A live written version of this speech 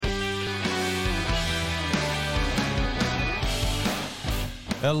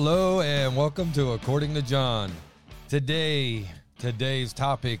Hello and welcome to According to John. Today's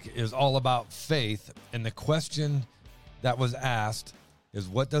topic is all about faith, and the question that was asked is,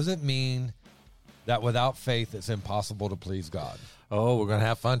 what does it mean that without faith it's impossible to please God? Oh, we're going to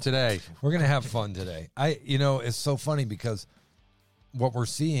have fun today. We're going to have fun today. It's so funny because what we're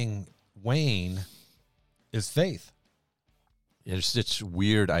seeing wane is faith. It's just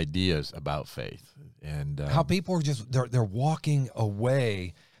weird ideas about faith. And how people are just, they're walking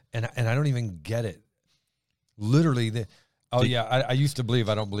away, and I don't even get it. Literally, I used to believe,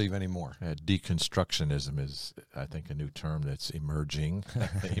 I don't believe anymore. Deconstructionism is, I think, a new term that's emerging.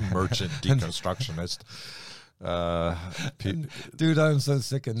 Emergent deconstructionist. Dude, I'm so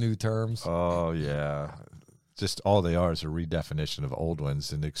sick of new terms. Oh, yeah. Just all they are is a redefinition of old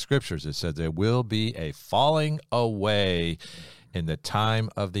ones. In the scriptures, it said there will be a falling away in the time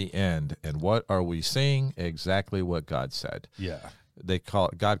of the end. And what are we seeing? Exactly what God said. Yeah.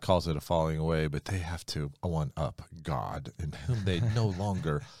 God calls it a falling away, but they have to one up God, in whom they no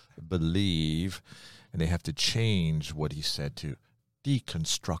longer believe, and they have to change what he said to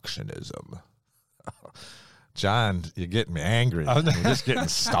deconstructionism. John, you're getting me angry. We're just getting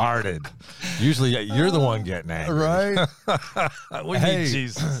started. Usually you're the one getting angry. Right? We need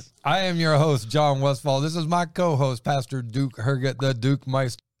Jesus. I am your host, John Westfall. This is my co-host, Pastor Duke Herget, the Duke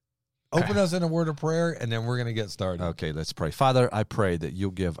Meister. Open us in a word of prayer, and then we're going to get started. Okay, let's pray. Father, I pray that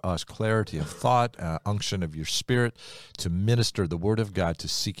you'll give us clarity of thought, unction of your spirit to minister the word of God to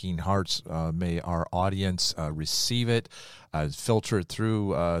seeking hearts. May our audience receive it, filter it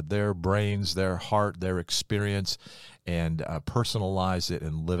through their brains, their heart, their experience, and personalize it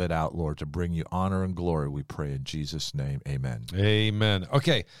and live it out, Lord, to bring you honor and glory. We pray in Jesus' name. Amen. Amen.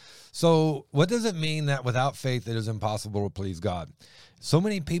 Okay, so what does it mean that without faith it is impossible to please God? So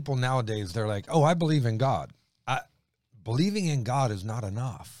many people nowadays, they're like, oh, I believe in God. Believing in God is not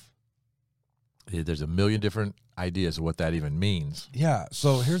enough. There's a million different ideas of what that even means. Yeah,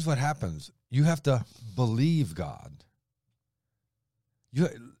 so here's what happens. You have to believe God. You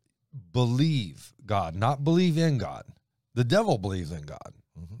believe God, not believe in God. The devil believes in God.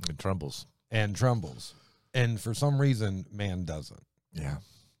 And trembles. And for some reason, man doesn't. Yeah.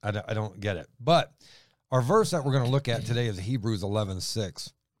 I don't get it. But our verse that we're going to look at today is Hebrews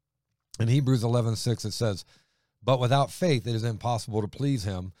 11:6. In Hebrews 11:6, it says, "But without faith it is impossible to please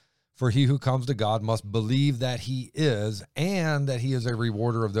him, for he who comes to God must believe that he is, and that he is a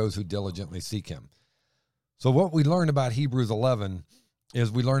rewarder of those who diligently seek him." So what we learned about Hebrews 11 is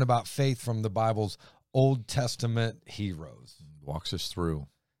we learn about faith from the Bible's Old Testament heroes. Walks us through.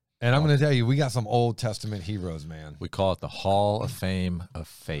 And I'm going to tell you, we got some Old Testament heroes, man. We call it the Hall of Fame of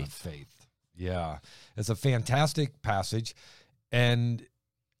Faith. Yeah. It's a fantastic passage. And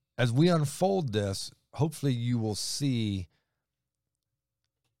as we unfold this, hopefully you will see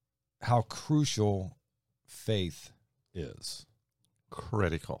how crucial faith is.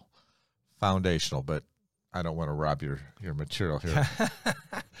 Critical. Foundational, but I don't want to rob your material here.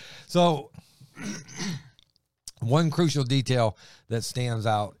 So one crucial detail that stands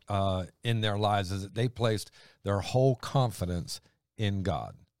out in their lives is that they placed their whole confidence in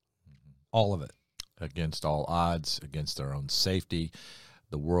God. All of it. Against all odds, against their own safety,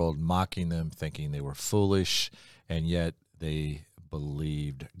 the world mocking them, thinking they were foolish, and yet they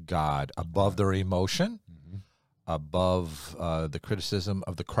believed God above their emotion, above the criticism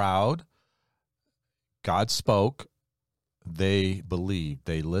of the crowd. God spoke, they believed,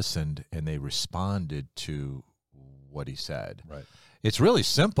 they listened, and they responded to what he said. Right. It's really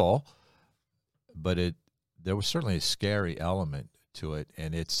simple, but there was certainly a scary element to it,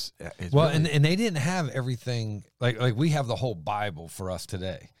 and it's well, really, and they didn't have everything like we have the whole Bible for us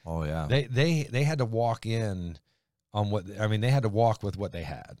today. Oh yeah, they had to walk in on they had to walk with what they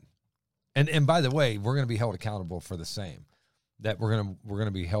had, and by the way, we're going to be held accountable for the same. That we're going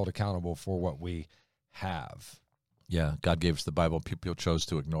to be held accountable for what we have. Yeah, God gave us the Bible. People chose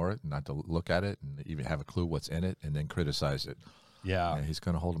to ignore it, not to look at it, and even have a clue what's in it, and then criticize it. Yeah, and he's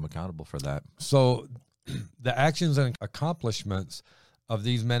going to hold them accountable for that. So the actions and accomplishments of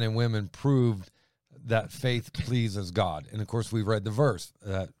these men and women proved that faith pleases God. And of course, we've read the verse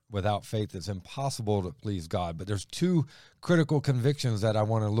that without faith, it's impossible to please God. But there's two critical convictions that I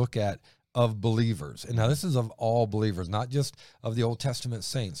want to look at of believers. And now this is of all believers, not just of the Old Testament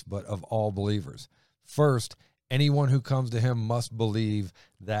saints, but of all believers. First, anyone who comes to him must believe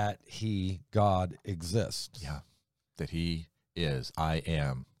that God exists. Yeah, that he is, I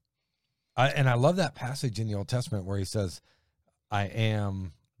am. And I love that passage in the Old Testament where he says, I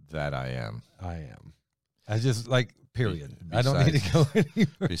am that I am. I am. I just like, period. I don't need to go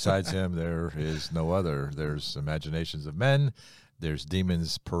anywhere. Besides him, there is no other. There's imaginations of men, There's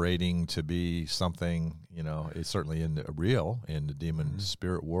demons parading to be something, it's certainly real in the demon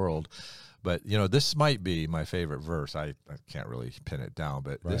spirit world. But, this might be my favorite verse. I can't really pin it down,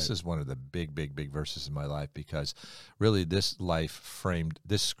 but this is one of the big, big, big verses in my life, because really this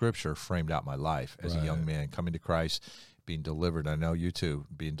scripture framed out my life as a young man coming to Christ, being delivered. I know you too,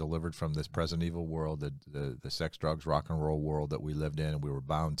 being delivered from this present evil world, the sex, drugs, rock and roll world that we lived in and we were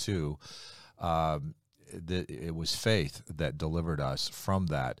bound to. It was faith that delivered us from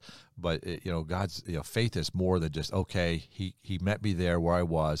that. But God's faith is more than just, okay, he met me there where I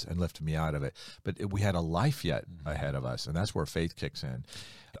was and lifted me out of it. But we had a life yet ahead of us, and that's where faith kicks in.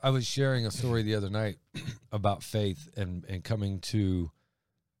 I was sharing a story the other night about faith and coming to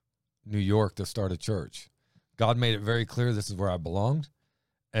New York to start a church. God made it very clear this is where I belonged,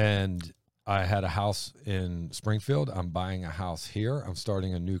 and I had a house in Springfield. I'm buying a house here. I'm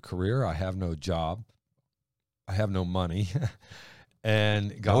starting a new career. I have no job. I have no money.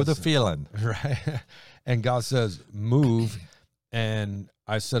 And God, the feeling. Right. And God says, move. And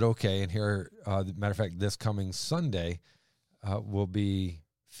I said, okay. And here, matter of fact, this coming Sunday will be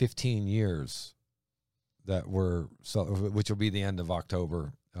 15 years which will be the end of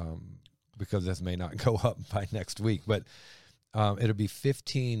October, because this may not go up by next week. But it'll be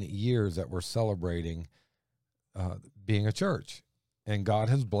 15 years that we're celebrating being a church. And God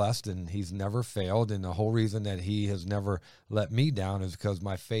has blessed, and he's never failed. And the whole reason that he has never let me down is because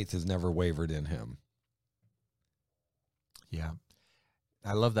my faith has never wavered in him. Yeah.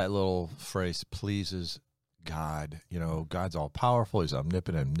 I love that little phrase, pleases God. God's all powerful. He's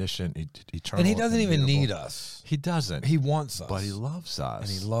omnipotent, omniscient, eternal. And he doesn't even need us. He doesn't. He wants us. But he loves us.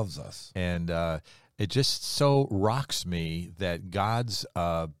 And he loves us. And it just so rocks me that God's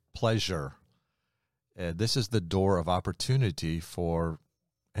pleasure, this is the door of opportunity for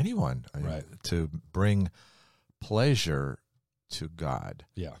anyone to bring pleasure to God.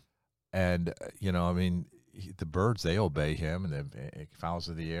 Yeah. And, the birds, they obey him, and the fowls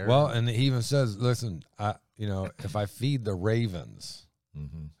of the air. Well, and he even says, listen, if I feed the ravens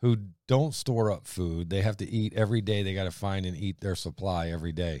who don't store up food, they have to eat every day. They got to find and eat their supply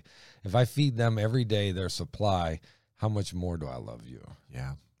every day. If I feed them every day their supply, how much more do I love you?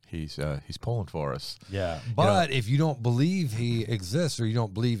 Yeah. He's pulling for us. Yeah. But if you don't believe he exists, or you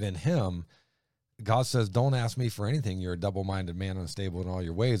don't believe in him, God says, don't ask me for anything. You're a double-minded man, unstable in all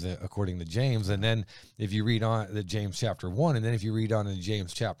your ways, according to James. And then if you read on the James chapter 1, and then if you read on in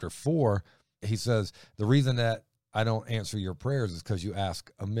James chapter 4, he says, the reason that I don't answer your prayers is because you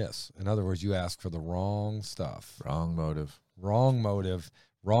ask amiss. In other words, you ask for the wrong stuff. Wrong motive,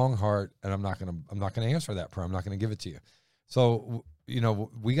 wrong heart, and I'm not gonna answer that prayer. I'm not gonna give it to you. So,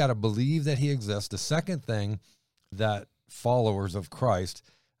 we got to believe that he exists. The second thing that followers of Christ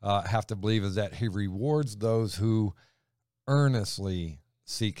have to believe is that he rewards those who earnestly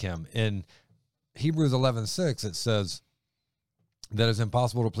seek him. In Hebrews 11:6, it says that it's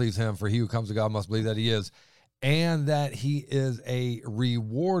impossible to please him, for he who comes to God must believe that he is, and that he is a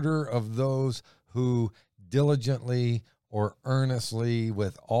rewarder of those who diligently or earnestly,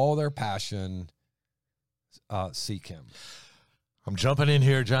 with all their passion, seek him. I'm jumping in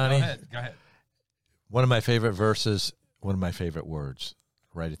here, Johnny. Go ahead. One of my favorite verses, one of my favorite words,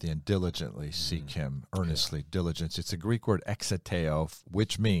 right at the end, diligently seek him, earnestly, diligence. It's a Greek word, exateo,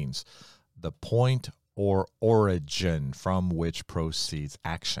 which means the point or origin from which proceeds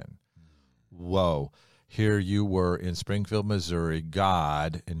action. Whoa. Here you were in Springfield, Missouri,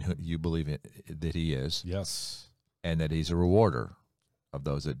 God, and who you believe that he is. Yes. And that he's a rewarder of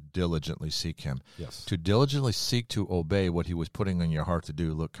those that diligently seek him. Yes. To diligently seek to obey what he was putting in your heart to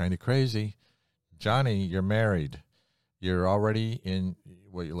do. Look kind of crazy. Johnny, you're married. You're already in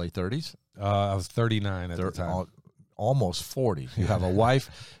your late 30s? I was 39 at the time. Almost 40. You have a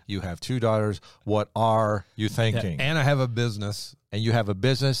wife. You have 2 daughters. What are you thinking? Yeah, and I have a business. And you have a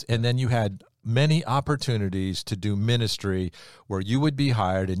business, and then you had many opportunities to do ministry where you would be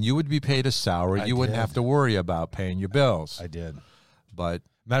hired and you would be paid a salary. You wouldn't have to worry about paying your bills. I did. But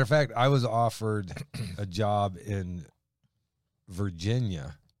matter of fact, I was offered a job in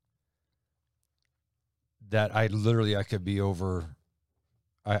Virginia that I could be over.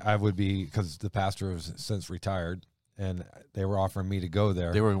 I would be, because the pastor has since retired, and they were offering me to go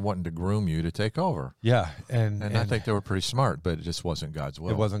there. They were wanting to groom you to take over. Yeah. And I think they were pretty smart, but it just wasn't God's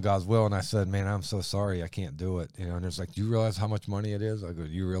will. It wasn't God's will. And I said, man, I'm so sorry. I can't do it. And there's like, do you realize how much money it is? I go, do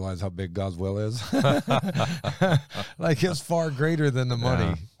you realize how big God's will is? Like, it's far greater than the money.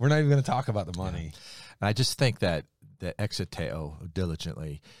 Yeah. We're not even going to talk about the money. Yeah. And I just think that the exateo,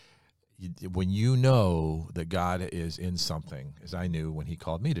 diligently, when you know that God is in something, as I knew when he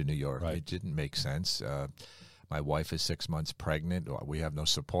called me to New York, It didn't make sense. My wife is 6 months pregnant. We have no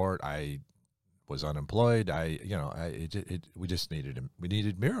support. I was unemployed. We just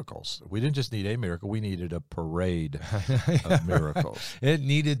needed miracles. We didn't just need a miracle. We needed a parade of miracles. It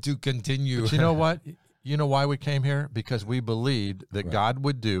needed to continue. But you know what? You know why we came here? Because we believed that Right. God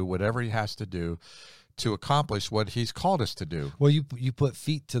would do whatever he has to do to accomplish what he's called us to do. Well, you put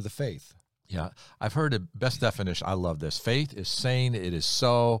feet to the faith. Yeah. I've heard the best definition. I love this. Faith is saying it is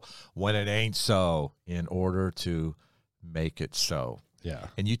so when it ain't so in order to make it so. Yeah.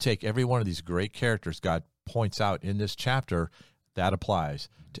 And you take every one of these great characters God points out in this chapter, that applies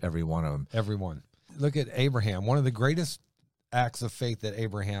to every one of them. Everyone. Look at Abraham. One of the greatest acts of faith that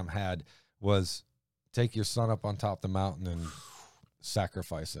Abraham had was take your son up on top of the mountain and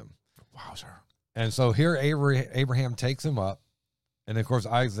sacrifice him. Wowzer. And so here Abraham takes him up. And of course,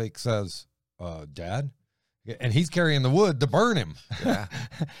 Isaac says, Dad? And he's carrying the wood to burn him. Yeah.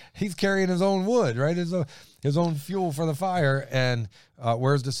 He's carrying his own wood, right? His own fuel for the fire. And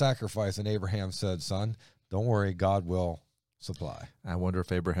where's the sacrifice? And Abraham said, son, don't worry, God will supply. I wonder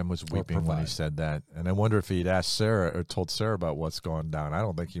if Abraham was weeping when he provide. said that. And I wonder if he'd asked Sarah or told Sarah about what's going down. I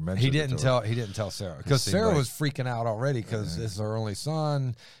don't think he mentioned He it didn't to her. tell Sarah, because seemed Sarah like- was freaking out already because this is her only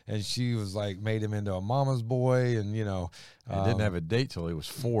son, and she was like made him into a mama's boy, and He didn't have a date till he was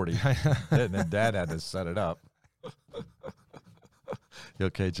 40. And then Dad had to set it up. You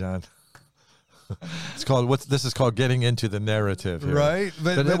okay, John? This is called getting into the narrative here. right,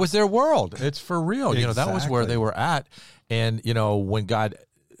 But it was their world. It's for real. That was where Exactly. they were at. And, when God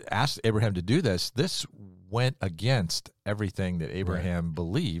asked Abraham to do this went against everything that Abraham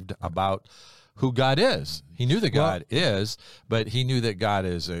believed about who God is. He knew that God is, but he knew that God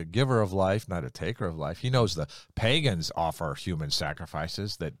is a giver of life, not a taker of life. He knows the pagans offer human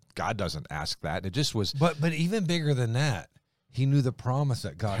sacrifices, that God doesn't ask that. It just was, but even bigger than that, he knew the promise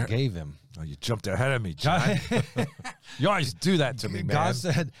that God gave him. oh, you jumped ahead of me, John. You always do that to me, man.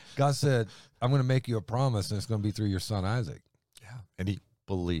 God said, I'm going to make you a promise, and it's going to be through your son Isaac. Yeah. And he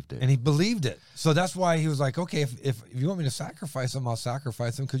believed it. And he believed it. So that's why he was like, okay, if you want me to sacrifice him, I'll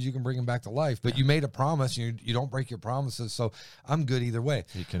sacrifice him because you can bring him back to life. But you made a promise. You don't break your promises. So I'm good either way.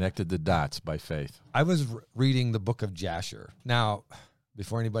 He connected the dots by faith. I was reading the book of Jasher. Now,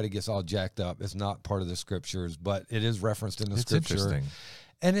 before anybody gets all jacked up, it's not part of the scriptures, but it is referenced in the It's scripture. interesting.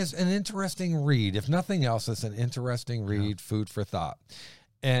 And it's an interesting read. If nothing else, it's an interesting read, food for thought.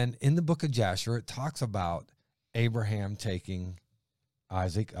 And in the book of Jasher, it talks about Abraham taking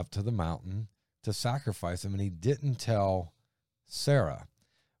Isaac up to the mountain to sacrifice him, and he didn't tell Sarah.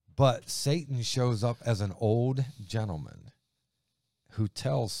 But Satan shows up as an old gentleman who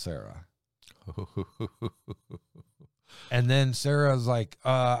tells Sarah. And then Sarah's like,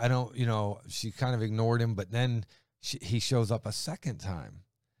 I don't, she kind of ignored him, but then he shows up a second time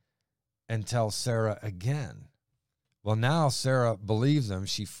and tells Sarah again. Well, now Sarah believes him.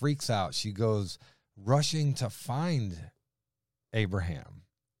 She freaks out. She goes rushing to find Abraham.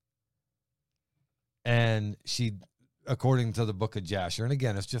 And she, according to the book of Jasher, and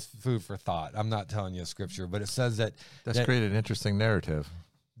again, it's just food for thought. I'm not telling you a scripture, but it says that Created an interesting narrative.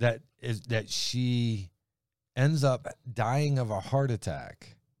 that she ends up dying of a heart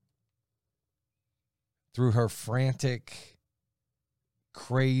attack through her frantic,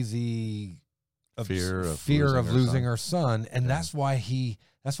 crazy Fear of losing her son. And that's why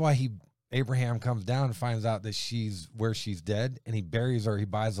Abraham comes down and finds out that she's where she's dead, and he buries her. He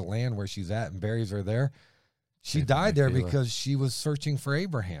buys the land where she's at and buries her there. She Same died with there Michaela. because she was searching for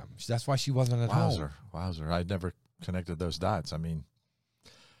Abraham. That's why she wasn't at home. Wowzer. I'd never connected those dots. I mean,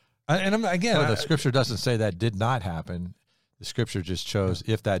 And I'm again, the scripture doesn't say that did not happen. The scripture just chose,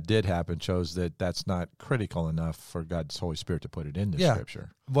 if that did happen, chose that that's not critical enough for God's Holy Spirit to put it in the scripture.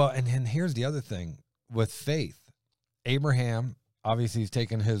 Well, and here's the other thing with faith. Abraham, obviously, he's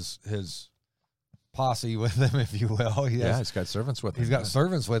taken his posse with him, if you will. He's got servants with him. He's got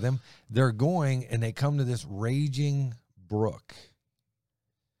servants with him. They're going, and they come to this raging brook.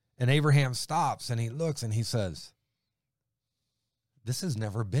 And Abraham stops, and he looks, and he says, this has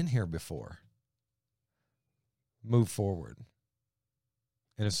never been here before. Move forward.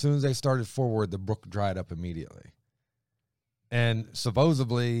 And as soon as they started forward, the brook dried up immediately. And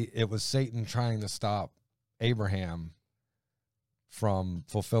supposedly, it was Satan trying to stop Abraham from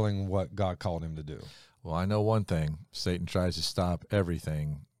fulfilling what God called him to do. Well, I know one thing. Satan tries to stop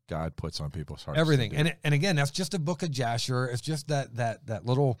everything God puts on people's hearts. Everything. And again, that's just a book of Jasher. It's just that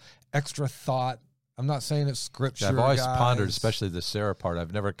little extra thought. I'm not saying it's scripture. I've always guys. pondered, especially the Sarah part.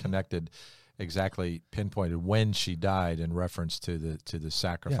 I've never connected exactly pinpointed when she died in reference to the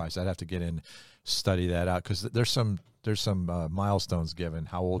sacrifice. I'd have to get in, study that out, because there's some there's some milestones given.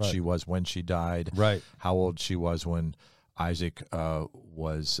 How old Right. she was when she died. Right. How old she was when Isaac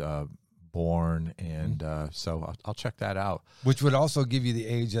was born, and so I'll check that out. Which would also give you the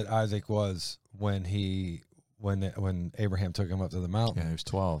age that Isaac was when Abraham took him up to the mountain. Yeah, he was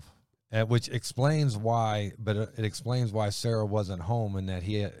 12. Which explains why, but it explains why Sarah wasn't home and that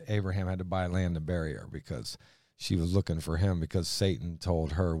Abraham had to buy land to bury her, because she was looking for him because Satan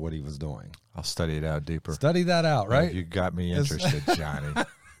told her what he was doing. I'll study it out deeper. Study that out, right? You got me interested, Johnny.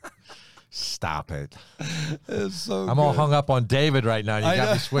 Stop it. It's so I'm all good. hung up on David right now. You I got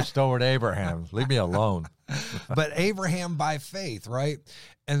know. me switched over to Abraham. Leave me alone. But Abraham by faith, right?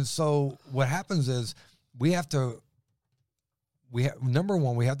 And so what happens is number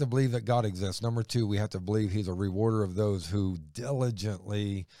one, we have to believe that God exists. Number two, we have to believe he's a rewarder of those who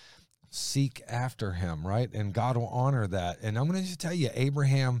diligently seek after him, right? And God will honor that. And I'm going to just tell you,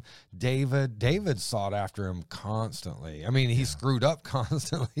 Abraham, David sought after him constantly. I mean, he screwed up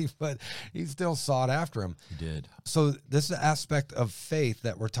constantly, but he still sought after him. He did. So this is the aspect of faith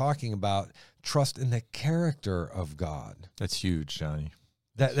that we're talking about, trust in the character of God. That's huge, Johnny.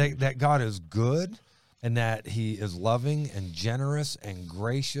 That God is good, and that he is loving and generous and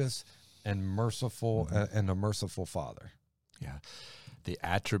gracious and merciful, and a merciful Father. Yeah. The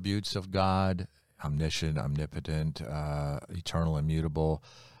attributes of God, omniscient, omnipotent, eternal, immutable,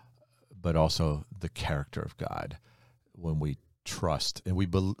 but also the character of God. When we trust and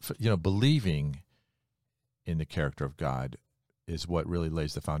believing in the character of God is what really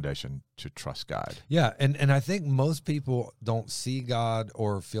lays the foundation to trust God. Yeah, and I think most people don't see God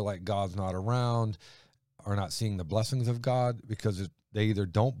or feel like God's not around, or not seeing the blessings of God, because they either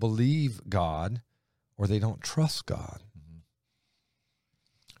don't believe God or they don't trust God.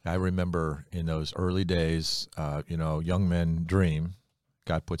 I remember in those early days, young men dream.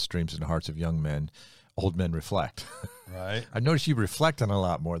 God puts dreams in the hearts of young men. Old men reflect. Right. I noticed you reflecting a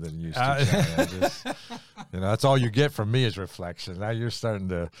lot more than you used to. Johnny. That's all you get from me is reflection. Now you're starting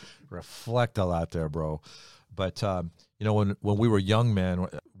to reflect a lot there, bro. But when we were young men,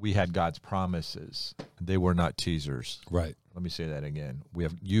 we had God's promises. They were not teasers. Right. Let me say that again. We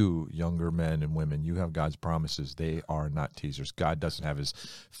have you, younger men and women. You have God's promises. They are not teasers. God doesn't have his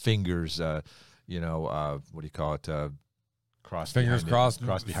fingers, what do you call it? Crossed Fingers behind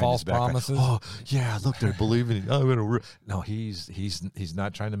crossed, behind false his back. promises. Oh, yeah, look, they're believing. No, he's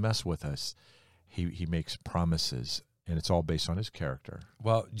not trying to mess with us. He makes promises, and it's all based on his character.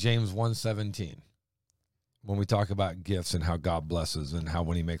 Well, James 1:17. When we talk about gifts and how God blesses and how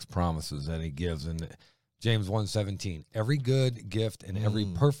when he makes promises that he gives, and James 1:17, every good gift and every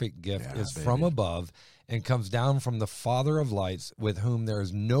perfect gift is from above and comes down from the Father of lights, with whom there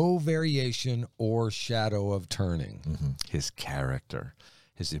is no variation or shadow of turning. Mm-hmm. His character,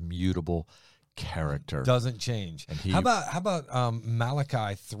 his immutable character doesn't change. And how about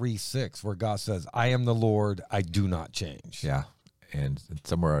Malachi 3:6, where God says, I am the Lord, I do not change. Yeah. And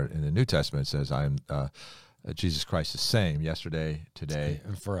somewhere in the New Testament it says, I am Jesus Christ the same yesterday, today,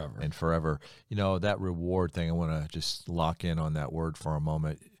 and forever. And forever. That reward thing, I want to just lock in on that word for a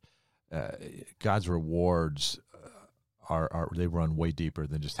moment. God's rewards they run way deeper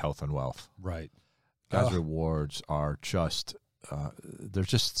than just health and wealth. Right. God's rewards are just there's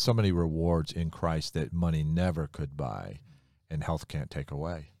just so many rewards in Christ that money never could buy, and health can't take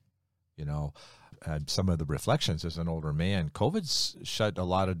away. Some of the reflections as an older man, COVID's shut a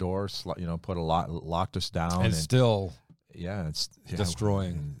lot of doors, locked us down. And still, it's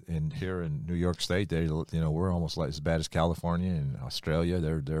destroying. And here in New York State, we're almost like as bad as California and Australia.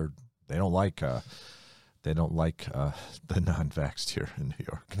 They don't like the non-vaxxed here in New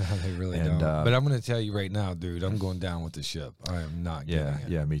York. No, they really don't. But I'm going to tell you right now, dude, I'm going down with the ship. I am not getting it.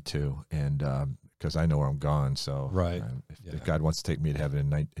 Yeah, me too. And because I know where I'm going, so right. If God wants to take me to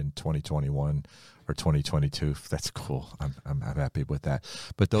heaven in 2021 or 2022, that's cool. I'm happy with that.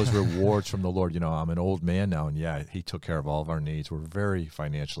 But those rewards from the Lord, I'm an old man now, and he took care of all of our needs. We're very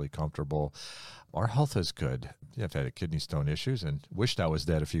financially comfortable. Our health is good. I've had kidney stone issues and wished I was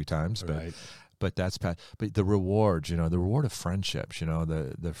dead a few times, but. Right. But that's But the rewards, the reward of friendships,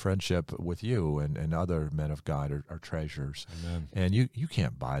 the friendship with you and other men of God are treasures. Amen. And you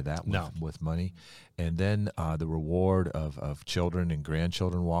can't buy that with money. And then the reward of children and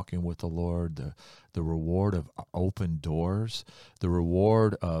grandchildren walking with the Lord, the reward of open doors, the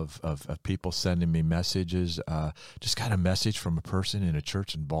reward of people sending me messages. Just got a message from a person in a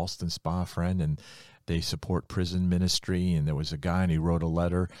church in Ballston Spa, friend, and They support prison ministry, and there was a guy, and he wrote a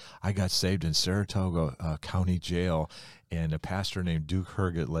letter. I got saved in Saratoga County Jail, and a pastor named Duke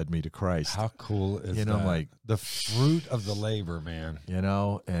Herget led me to Christ. How cool is You know, that? like- the fruit of the labor, man. You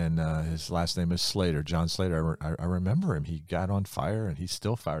know, and his last name is Slater, John Slater. I remember him. He got on fire, and he's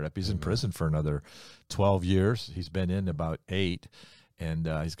still fired up. He's in prison for another 12 years. He's been in about 8, and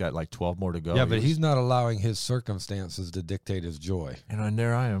he's got like 12 more to go. Yeah, but He was- he's not allowing his circumstances to dictate his joy. And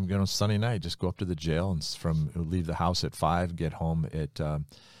there I am, on Sunday night, just go up to the jail and leave the house at 5, get home at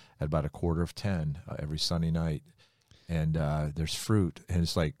about 9:45 every Sunday night. And there's fruit, and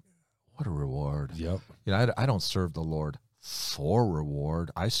it's like, what a reward. Yep. You know, I don't serve the Lord for reward.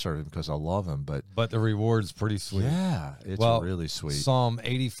 I serve him because I love him. But But the reward's pretty sweet. yeah, it's Well, really sweet. Psalm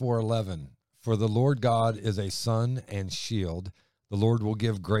 84:11. For the Lord God is a sun and shield. The Lord will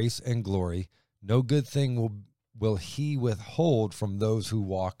give grace and glory. No good thing will he withhold from those who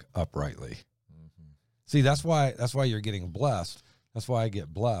walk uprightly. Mhm. See, that's why you're getting blessed. That's why I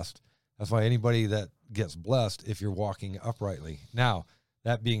get blessed. That's why anybody that gets blessed if you're walking uprightly. Now,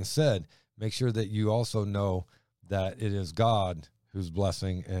 that being said, make sure that you also know that it is God who's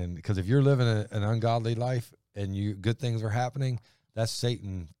blessing, and because if you're living an ungodly life and good things are happening, that's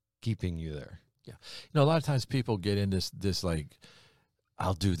Satan keeping you there. You know, a lot of times people get in this like,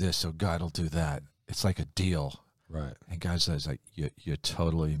 I'll do this, so God will do that. It's like a deal. Right. And God says, like, you're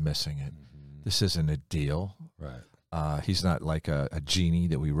totally missing it. This isn't a deal. Right. He's not like a genie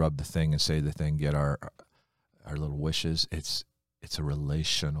that we rub the thing and say the thing, get our little wishes. It's a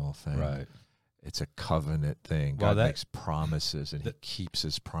relational thing. Right. It's a covenant thing. Well, God makes promises, and he keeps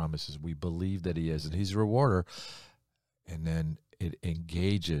his promises. We believe that he is, and he's a rewarder. And then it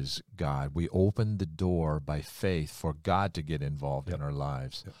engages God. We open the door by faith for God to get involved in our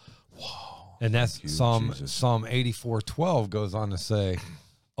lives. Yep. Whoa. And that's Thank you, Psalm Jesus. 84:12 goes on to say,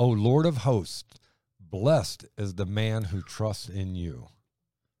 O Lord of hosts, blessed is the man who trusts in you.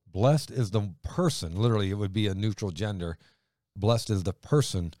 Blessed is the person, literally it would be a neutral gender. Blessed is the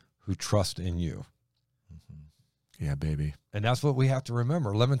person who trusts in you. Yeah, baby. And that's what we have to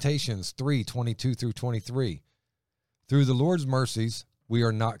remember. Lamentations 3:22-23. Through the Lord's mercies, we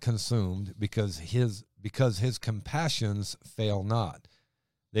are not consumed because his compassions fail not.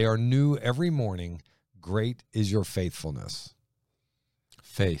 They are new every morning. Great is your faithfulness.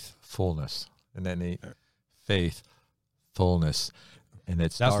 Faith, fullness. And then faith, fullness. And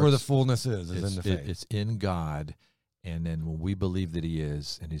That's where the fullness is in the faith. It's in God. And then when we believe that he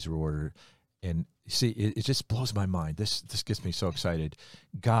is, and he's rewarder, and see, it just blows my mind. This gets me so excited.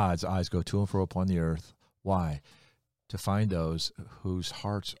 God's eyes go to and fro upon the earth. Why? To find those whose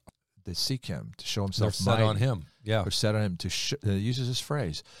hearts that seek him, to show They're himself set mighty. on him. Yeah. Or set on him he uses this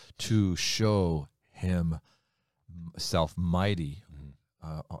phrase, to show himself mighty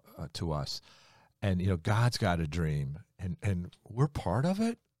to us. And, you know, God's got a dream, and we're part of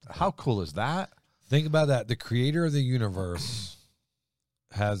it. How cool is that? Think about that. The creator of the universe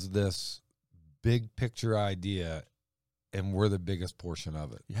has this big picture idea, and we're the biggest portion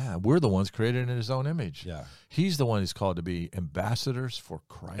of it. Yeah, we're the ones created in his own image. Yeah. He's the one who's called to be ambassadors for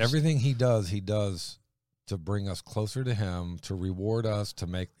Christ. Everything he does to bring us closer to him, to reward us, to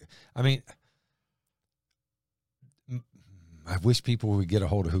make, I mean, I wish people would get a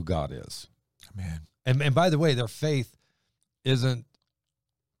hold of who God is. Man. And by the way, their faith isn't,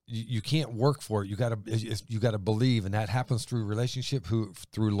 you can't work for it. You got to believe, and that happens through relationship,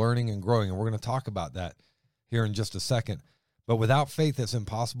 through learning and growing. And we're going to talk about that here in just a second. But without faith, it's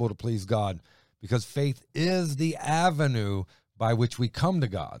impossible to please God, because faith is the avenue by which we come to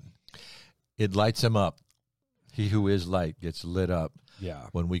God. It lights him up. He who is light gets lit up. Yeah.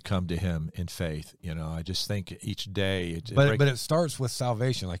 When we come to him in faith. You know, I just think each day. But it starts with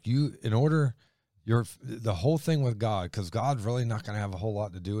salvation. Like the whole thing with God, because God's really not going to have a whole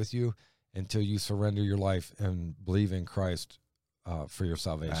lot to do with you until you surrender your life and believe in Christ for your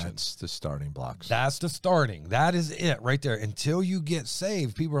salvation. That's the starting blocks. That's the starting. That is it right there. Until you get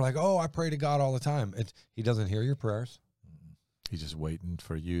saved, people are like, oh, I pray to God all the time. He doesn't hear your prayers. He's just waiting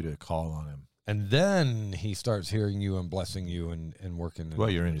for you to call on him. And then he starts hearing you and blessing you and working. Well,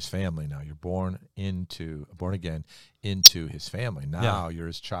 you're in his family now. You're born again into his family. Now you're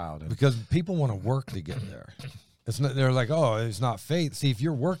his child. Because people want to work to get there. It's not. They're like, oh, it's not faith. See, if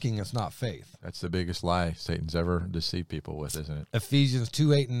you're working, it's not faith. That's the biggest lie Satan's ever deceived people with, isn't it? Ephesians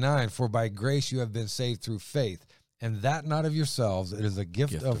 2:8-9. For by grace you have been saved through faith, and that not of yourselves. It is a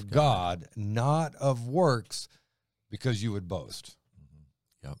gift of God, not of works, because you would boast.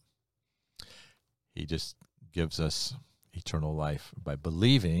 Yep. He just gives us eternal life by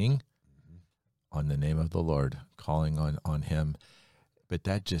believing on the name of the Lord, calling on him. but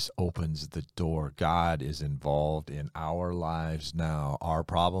that just opens the door. God is involved in our lives now. Our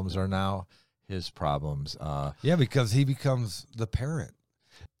problems are now his problems. Yeah, because he becomes the parent.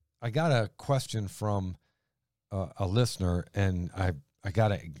 I got a question from a listener, and I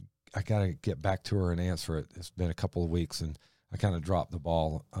gotta get back to her and answer it. It's been a couple of weeks, and I kind of dropped the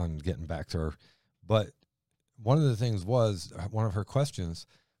ball on getting back to her. But one of the things was, one of her questions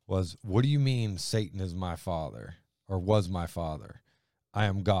was, what do you mean Satan is my father, or was my father? I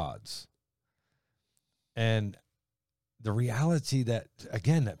am God's. And the reality that,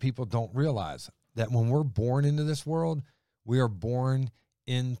 again, that people don't realize, that when we're born into this world, we are born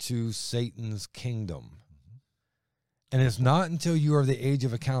into Satan's kingdom. And it's not until you are the age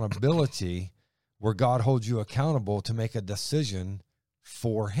of accountability where God holds you accountable to make a decision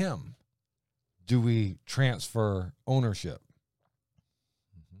for him. Do we transfer ownership?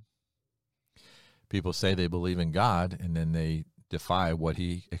 People say they believe in God, and then they defy what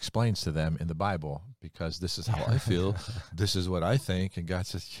he explains to them in the Bible, because this is how I feel. This is what I think. And God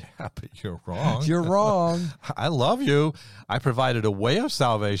says, yeah, but you're wrong. You're wrong. I love you. I provided a way of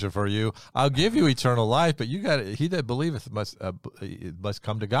salvation for you. I'll give you eternal life, but you got he that believeth must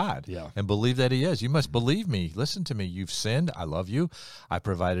come to God and believe that he is. You must believe me. Listen to me. You've sinned. I love you. I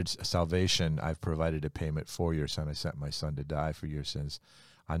provided salvation. I've provided a payment for your son. I sent my son to die for your sins.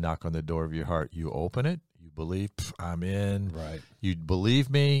 I knock on the door of your heart. You open it. You believe, I'm in. Right. You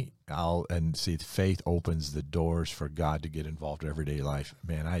believe me, and see, faith opens the doors for God to get involved in everyday life.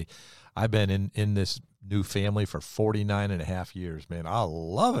 Man, I've been in this new family for 49 and a half years, man. I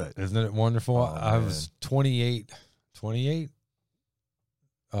love it. Isn't it wonderful? Oh, I was 28,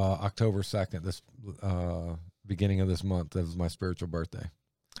 October 2nd, this beginning of this month. That was my spiritual birthday.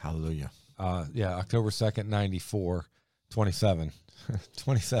 Hallelujah. October 2nd, 94, 27.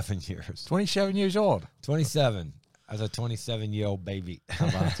 27 years. 27 years old. 27 as a 27-year-old baby. How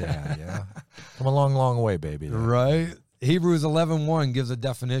about that? Yeah. Come a long, long way, baby. Right. Hebrews 11:1 gives a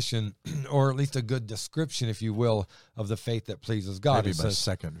definition, or at least a good description, if you will, of the faith that pleases God. Maybe my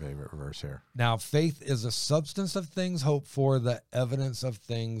second favorite verse here. Now, faith is the substance of things hoped for, the evidence of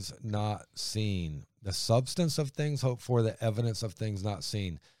things not seen. The substance of things hoped for, the evidence of things not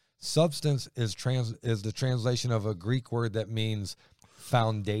seen. Substance is the translation of a Greek word that means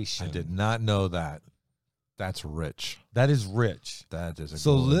foundation. I did not know that. That's rich. That is rich. That is a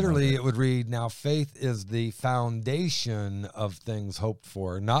so literally it would read, now faith is the foundation of things hoped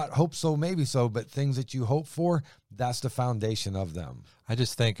for. Not hope so, maybe so, but things that you hope for, that's the foundation of them. I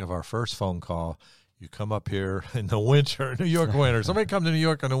just think of our first phone call. You come up here in the winter, New York winter. Somebody come to New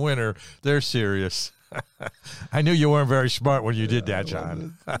York in the winter, they're serious. I knew you weren't very smart when you did that,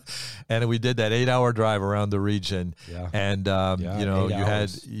 John. And we did that 8-hour drive around the region. Yeah. And you know,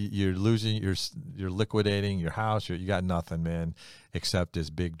 you're liquidating your house. You got nothing, man, except this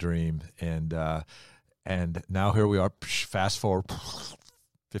big dream. And now here we are. Fast forward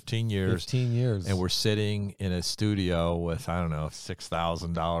 15 years. 15 years. And we're sitting in a studio with, I don't know,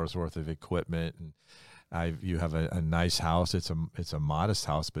 $6,000 worth of equipment, and you have a nice house. It's a modest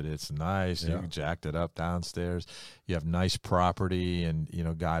house, but it's nice. Yeah. You jacked it up downstairs. You have nice property, and you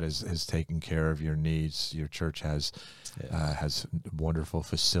know God has taken care of your needs. Your church has wonderful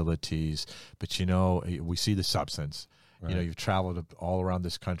facilities, but you know we see the substance. Right. You know, you've traveled all around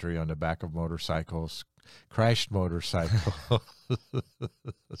this country on the back of motorcycles, crashed motorcycles.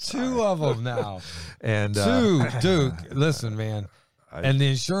 2 of them now, and 2, Duke. Listen, man. And the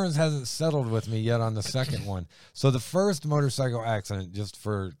insurance hasn't settled with me yet on the second one. So the first motorcycle accident, just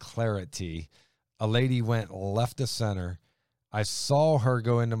for clarity, a lady went left to center. I saw her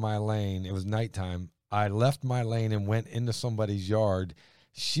go into my lane. It was nighttime. I left my lane and went into somebody's yard.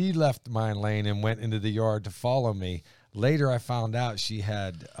 She left my lane and went into the yard to follow me. Later, I found out she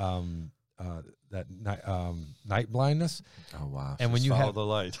had night blindness. Oh wow! And when you follow have the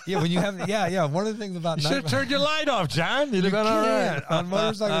light, when you have, one of the things about you should have turned your light off, John. You'd have been all right. On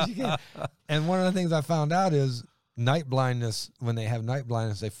motorcycles, you can't. And one of the things I found out is night blindness. When they have night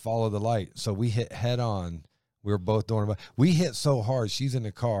blindness, they follow the light. So we hit head on. We were both doing. We hit so hard. She's in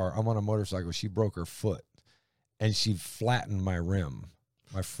the car. I'm on a motorcycle. She broke her foot, and she flattened my rim,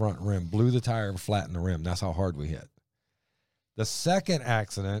 my front rim, blew the tire and flattened the rim. That's how hard we hit. The second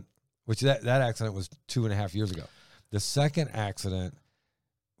accident, which that accident was 2.5 years ago. The second accident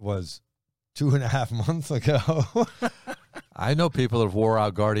was 2.5 months ago. I know people that have wore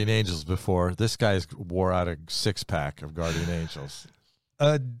out Guardian Angels before. This guy's wore out a 6-pack of Guardian Angels.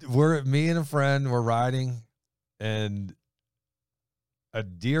 Me and a friend were riding, and a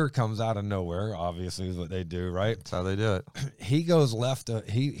deer comes out of nowhere. Obviously, is what they do, right? That's how they do it. He goes left.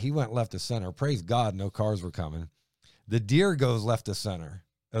 He went left to center. Praise God, no cars were coming. The deer goes left to center.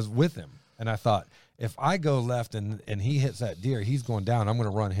 I was with him. And I thought, if I go left and he hits that deer, he's going down. I'm going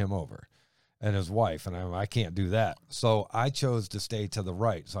to run him over and his wife. And I can't do that. So I chose to stay to the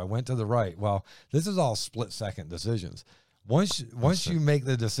right. So I went to the right. Well, this is all split-second decisions. Once you make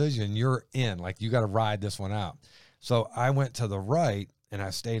the decision, you're in. Like, you got to ride this one out. So I went to the right, and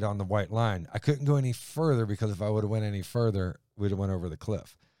I stayed on the white line. I couldn't go any further, because if I would have went any further, we'd have went over the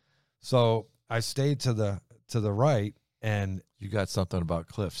cliff. So I stayed to the right, and you got something about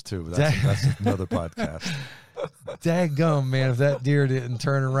cliffs too. That's another podcast. Daggum, man, if that deer didn't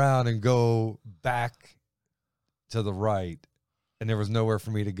turn around and go back to the right, and there was nowhere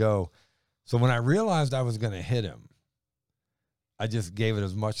for me to go. So when I realized I was going to hit him, I just gave it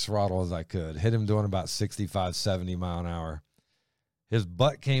as much throttle as I could. Hit him doing about 65, 70 mile an hour. His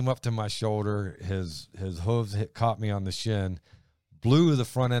butt came up to my shoulder. His hooves caught me on the shin, blew the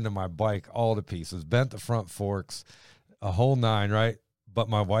front end of my bike all to pieces, bent the front forks, a whole nine, right? But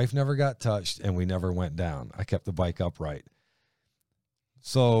my wife never got touched, and we never went down. I kept the bike upright.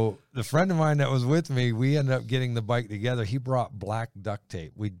 So the friend of mine that was with me, we ended up getting the bike together. He brought black duct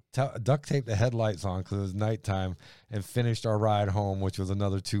tape. We duct taped the headlights on because it was nighttime, and finished our ride home, which was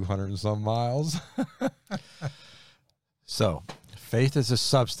another 200 and some miles. So faith is a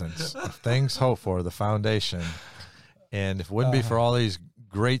substance of things hoped for, the foundation. And if it wouldn't be for all these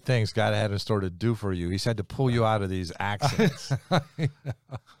great things God had in store to do for you, he's had to pull you out of these accidents.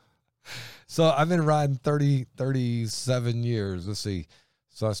 So I've been riding 37 years. Let's see.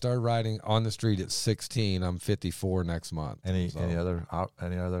 So I started riding on the street at 16. I'm 54 next month. Any other?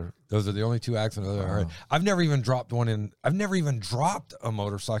 Those are the only two accidents I've ever heard. I've never even dropped a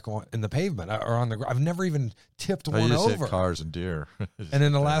motorcycle in the pavement or on the ground. I've never even tipped one over. Hit cars and deer. And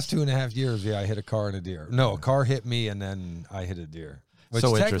in the last 2.5 years, I hit a car and a deer. No, a car hit me, and then I hit a deer. Which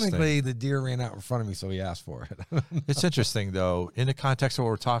so technically the deer ran out in front of me, so he asked for it. It's interesting, though, in the context of what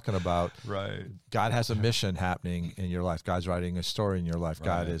we're talking about. Right. God has a mission happening in your life. God's writing a story in your life. Right.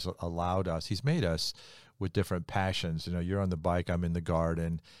 God has allowed us. He's made us with different passions. You know, you're on the bike. I'm in the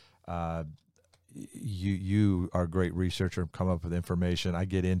garden. You are a great researcher. Come up with information. I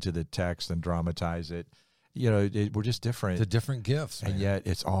get into the text and dramatize it. You know, we're just different. The different gifts, and yet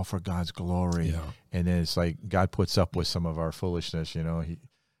it's all for God's glory. Yeah. And then it's like God puts up with some of our foolishness. You know,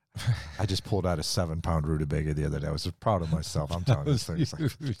 I just pulled out a 7-pound rutabaga the other day. I was proud of myself. I'm telling you things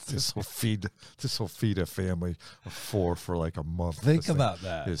like, this will feed a family of 4 for like a month. Think about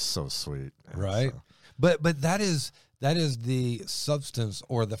that. It's so sweet, right? So. But that is the substance,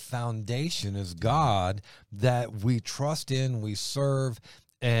 or the foundation is God, that we trust in, we serve.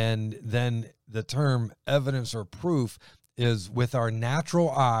 And then the term evidence or proof is, with our natural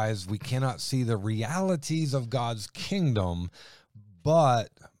eyes, we cannot see the realities of God's kingdom, but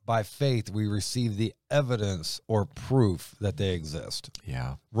by faith we receive the evidence or proof that they exist.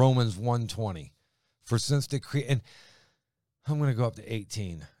 Yeah. Romans 1:20. For since the and I'm going to go up to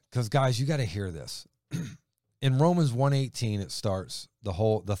 18, because guys, you got to hear this. In Romans 1:18, it starts the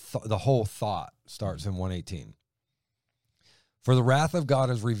whole thought starts in 1:18. For the wrath of God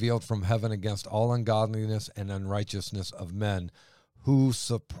is revealed from heaven against all ungodliness and unrighteousness of men who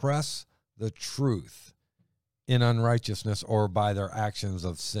suppress the truth in unrighteousness, or by their actions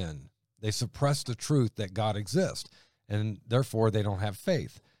of sin. They suppress the truth that God exists, and therefore they don't have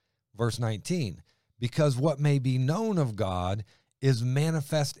faith. Verse 19, because what may be known of God is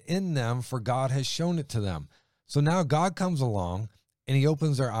manifest in them, for God has shown it to them. So now God comes along, and he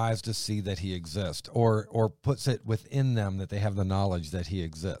opens their eyes to see that he exists, or puts it within them that they have the knowledge that he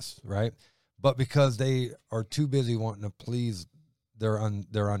exists, right? But because they are too busy wanting to please their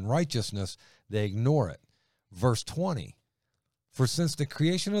unrighteousness, they ignore it. Verse 20, for since the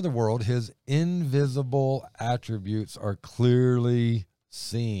creation of the world, his invisible attributes are clearly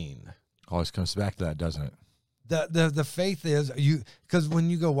seen. Always comes back to that, doesn't it? The faith is because when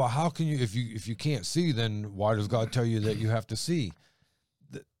you go, well, how can you, if you can't see, then why does God tell you that you have to see?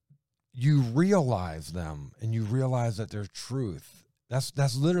 You realize them, and you realize that they're truth.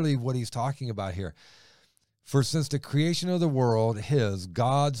 That's literally what he's talking about here. For since the creation of the world,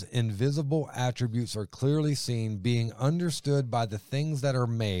 God's invisible attributes are clearly seen, being understood by the things that are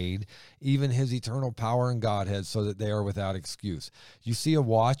made, even his eternal power and Godhead, so that they are without excuse. You see a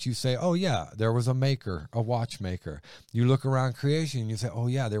watch, you say, oh yeah, there was a maker, a watchmaker. You look around creation, you say, oh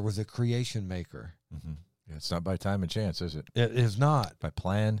yeah, there was a creation maker. Mm-hmm. Yeah, it's not by time and chance, is it? It is not. By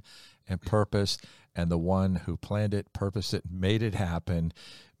plan and purpose, and the one who planned it, purposed it, made it happen,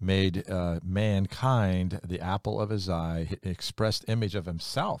 made mankind the apple of his eye, expressed image of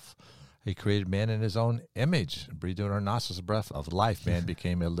himself. He created man in his own image, breathed in our nostrils a breath of life. Man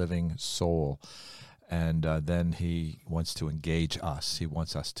became a living soul. And then he wants to engage us. He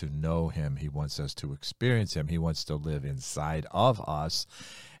wants us to know him. He wants us to experience him. He wants to live inside of us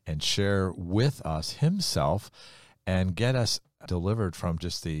and share with us himself and get us delivered from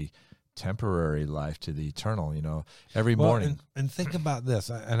just the temporary life to the eternal, every morning. And think about this,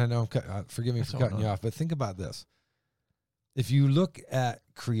 and I know, forgive me for cutting you off, but think about this. If you look at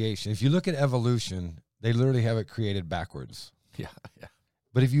creation, if you look at evolution, they literally have it created backwards. Yeah.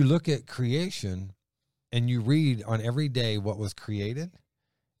 But if you look at creation and you read on every day what was created,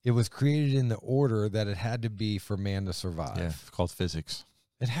 it was created in the order that it had to be for man to survive. Yeah, it's called physics.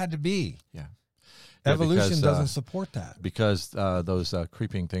 It had to be. Yeah. Evolution because, doesn't support that. Because those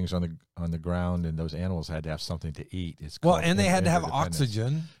creeping things on the ground and those animals had to have something to eat. And they had to have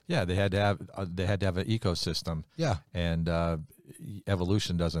oxygen. Yeah, they had to have an ecosystem. Yeah, and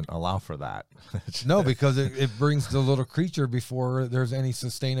evolution doesn't allow for that. No, because it brings the little creature before there's any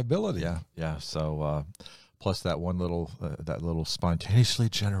sustainability. Yeah. So plus that one little spontaneously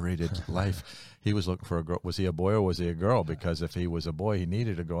generated life. He was looking for a girl. Was he a boy or was he a girl? Because if he was a boy, he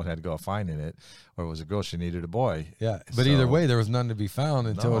needed a girl and had to go finding it. Or it was a girl, she needed a boy. Yeah, but either way, there was none to be found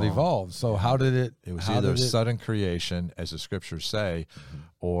until it evolved. So how did it? It was either sudden creation, as the sscriptures say,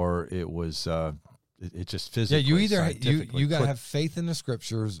 or it was it just physically. Yeah, you got to have faith in the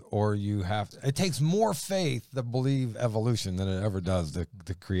scriptures, or you have. It takes more faith to believe evolution than it ever does the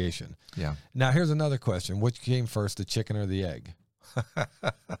creation. Yeah. Now here's another question: which came first, the chicken or the egg?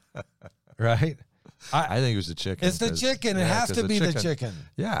 Right? I think it was the chicken. It's the chicken. It has to be the chicken.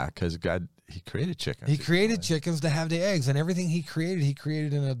 Yeah, because God, he created chickens. He created chickens to have the eggs, and everything he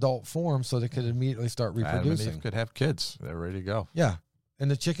created in adult form so they could immediately start reproducing. Adam and Eve could have kids. They're ready to go. Yeah.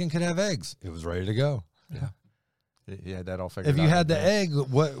 And the chicken could have eggs. It was ready to go. Yeah. He had that all figured out. If you had the egg,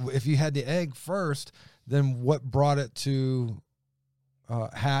 if you had the egg first, then what brought it to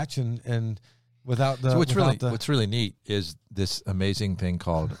hatch and without the so what's really neat is this amazing thing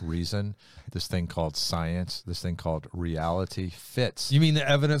called reason, this thing called science, this thing called reality fits. You mean the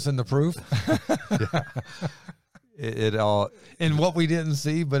evidence and the proof? Yeah. It all in what we didn't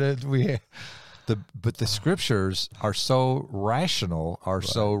see, but the scriptures are so rational,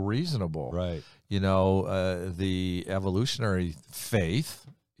 so reasonable. Right. The evolutionary faith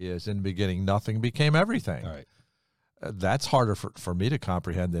is in the beginning nothing became everything. All right. That's harder for me to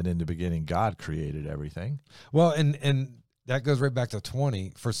comprehend than in the beginning God created everything. Well, and that goes right back to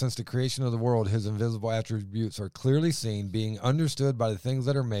 20. For since the creation of the world, his invisible attributes are clearly seen, being understood by the things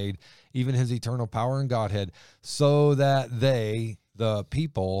that are made, even his eternal power and Godhead, so that they, the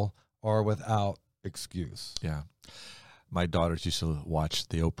people, are without excuse. Yeah. My daughters used to watch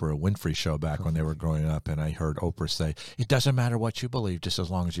the Oprah Winfrey show back when they were growing up, and I heard Oprah say, "It doesn't matter what you believe, just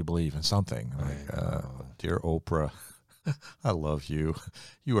as long as you believe in something." Dear Oprah, I love you.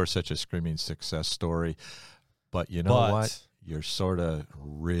 You are such a screaming success story. But you know what? You're sort of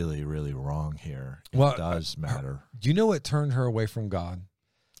really, really wrong here. It does matter. Do you know what turned her away from God?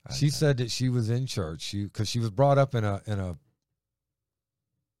 She said that she was in church because she was brought up in a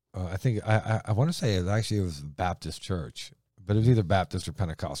I think I want to say it was a Baptist church, but it was either Baptist or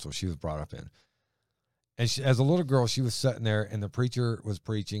Pentecostal she was brought up in. And as a little girl, she was sitting there and the preacher was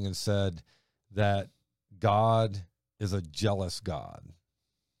preaching and said that God is a jealous God,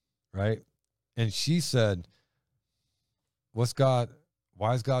 right? And she said, why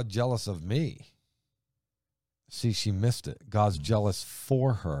is God jealous of me? See, she missed it. God's jealous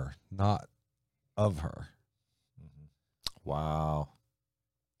for her, not of her. Wow.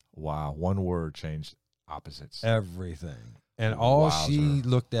 One word changed opposites. Everything. And all she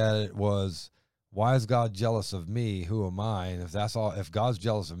looked at it was, why is God jealous of me? Who am I? And if God's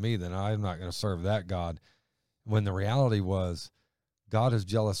jealous of me, then I'm not going to serve that God. When the reality was, God is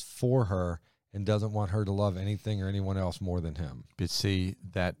jealous for her and doesn't want her to love anything or anyone else more than him. But see,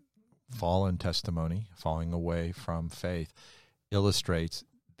 that fallen testimony, falling away from faith, illustrates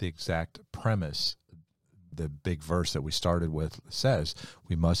the exact premise. The big verse that we started with says,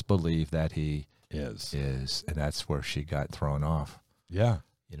 we must believe that he is. And that's where she got thrown off. Yeah.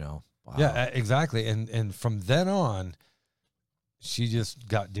 Wow. Yeah, exactly. And from then on, she just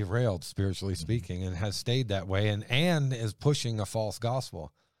got derailed, spiritually speaking, and has stayed that way. And Anne is pushing a false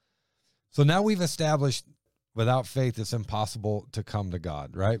gospel. So now we've established without faith, it's impossible to come to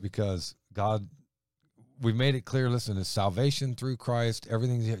God, right? Because God, we've made it clear, listen, it's salvation through Christ.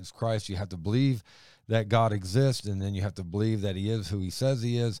 Everything is Christ. You have to believe that God exists, and then you have to believe that he is who he says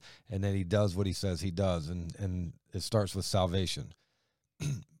he is, and that he does what he says he does. And it starts with salvation.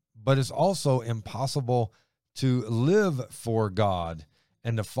 But it's also impossible to live for God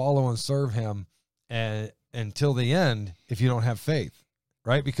and to follow and serve him until the end if you don't have faith,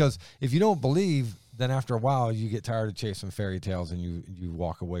 right? Because if you don't believe then after a while you get tired of chasing fairy tales and you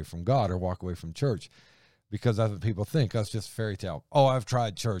walk away from God or walk away from church, because that's what people think. That's just fairy tale. Oh, I've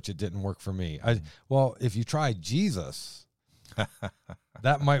tried church. It didn't work for me. Well, if you tried Jesus,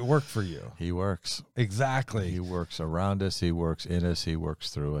 that might work for you. He works. Exactly. He works around us. He works in us. He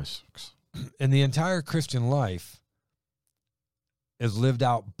works through us. And the entire Christian life is lived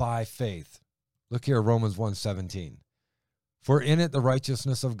out by faith. Look here, Romans 1:17. For in it the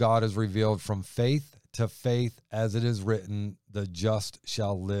righteousness of God is revealed from faith to faith, as it is written, the just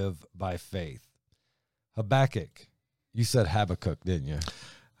shall live by faith. Habakkuk. You said Habakkuk, didn't you?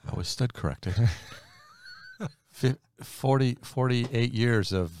 I was stood corrected. 48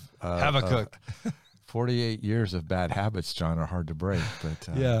 years of Habakkuk. 48 years of bad habits, John, are hard to break,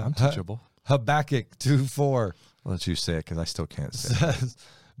 but yeah, I'm teachable. Habakkuk 2:4 I'll let you say it because I still can't say it. says,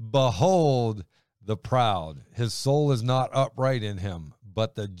 behold the proud, his soul is not upright in him,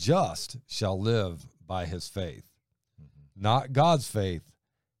 but the just shall live by his faith. Mm-hmm. Not God's faith,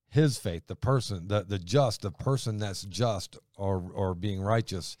 his faith. The person, the just, the person that's just or being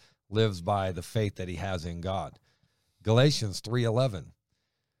righteous lives by the faith that he has in God. Galatians 3:11.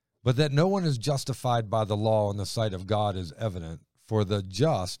 But that no one is justified by the law in the sight of God is evident, for the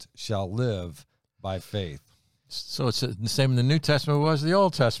just shall live by faith. So it's the same in the New Testament was the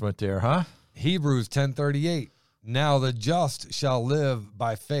Old Testament there, huh? Hebrews 10:38. Now the just shall live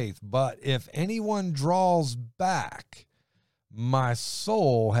by faith, but if anyone draws back, my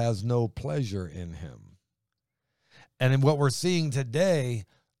soul has no pleasure in him. And in what we're seeing today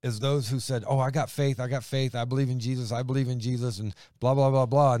is those who said, oh, I got faith, I believe in Jesus, and blah, blah, blah,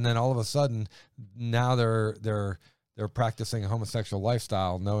 blah. And then all of a sudden, now they're practicing a homosexual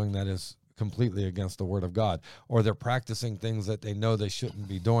lifestyle, knowing that is completely against the word of God. Or they're practicing things that they know they shouldn't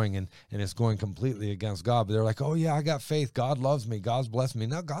be doing, and it's going completely against God. But they're like, oh, yeah, I got faith. God loves me. God's blessed me.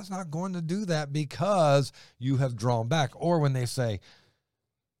 No, God's not going to do that because you have drawn back. Or when they say,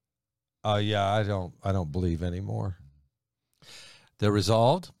 yeah, I don't believe anymore. They're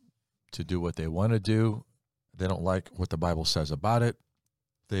resolved to do what they want to do. They don't like what the Bible says about it.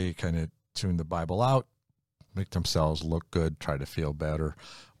 They kind of tune the Bible out, make themselves look good, try to feel better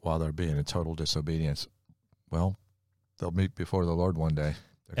while they're being in total disobedience. Well, they'll meet before the Lord one day.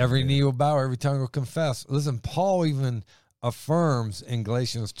 Every knee will bow, every tongue will confess. Listen, Paul even affirms in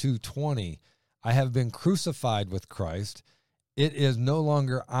Galatians 2:20, I have been crucified with Christ. It is no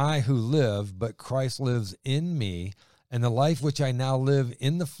longer I who live, but Christ lives in me. And the life which I now live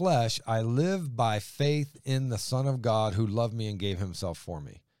in the flesh, I live by faith in the Son of God who loved me and gave himself for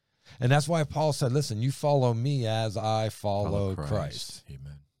me. And that's why Paul said, listen, you follow me as I follow Christ.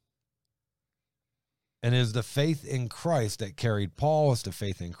 Amen. And it is the faith in Christ that carried Paul. It's the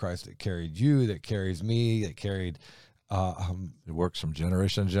faith in Christ that carried you, that carries me, that carried... it works from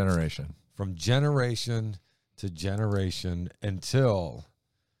generation to generation. From generation to generation until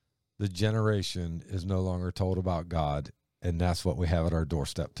the generation is no longer told about God, and that's what we have at our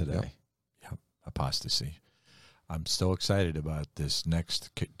doorstep today. Yep. Apostasy. I'm so excited about this next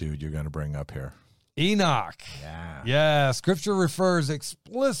dude you're going to bring up here. Enoch. Yeah. Yeah, Scripture refers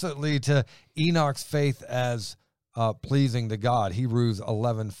explicitly to Enoch's faith as pleasing to God. Hebrews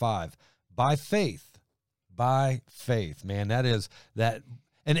 11:5. By faith. Man, that is that.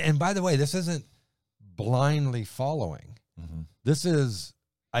 And by the way, this isn't blindly following. Mm-hmm. This is,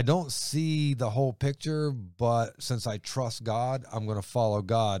 I don't see the whole picture, but since I trust God, I'm going to follow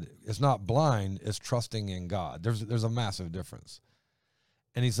God. It's not blind, it's trusting in God. There's a massive difference.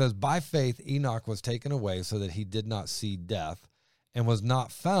 And he says, by faith, Enoch was taken away so that he did not see death, and was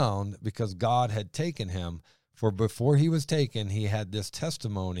not found because God had taken him. For before he was taken, he had this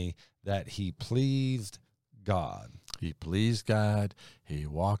testimony that he pleased God. He pleased God. He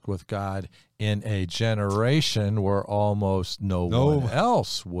walked with God in a generation where almost no one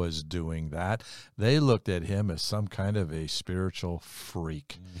else was doing that. They looked at him as some kind of a spiritual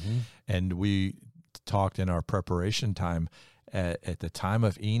freak. Mm-hmm. And we talked in our preparation time, at the time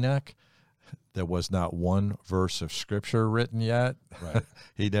of Enoch, there was not one verse of Scripture written yet.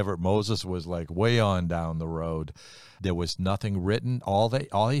 Right. Moses was like way on down the road. There was nothing written. All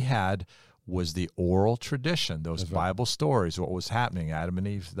he had was the oral tradition, those That's Bible right. stories, what was happening, Adam and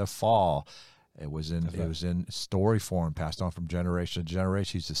Eve, the fall. It was in story form, passed on from generation to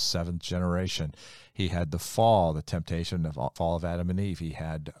generation. He's the seventh generation. He had the fall, the temptation, the fall of Adam and Eve. He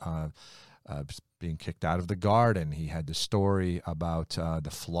had being kicked out of the garden. He had the story about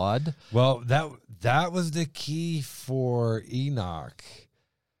the flood. Well, that was the key for Enoch,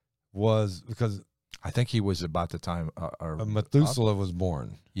 was because I think he was about the time. Methuselah was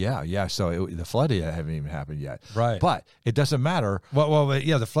born. Yeah. So the flood hadn't even happened yet. Right. But it doesn't matter. But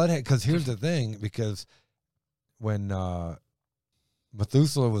yeah, the flood had, because here's the thing, because when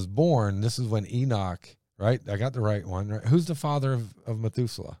Methuselah was born, this is when Enoch, right? I got the right one, right? Who's the father of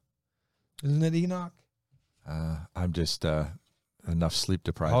Methuselah? Isn't it Enoch? I'm just enough sleep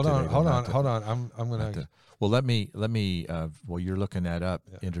deprived. Hold on. I'm going to. Well, let me. While you're looking that up,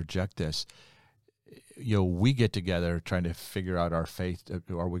 interject this. We get together trying to figure out our faith.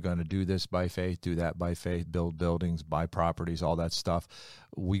 Are we going to do this by faith, do that by faith, build buildings, buy properties, all that stuff?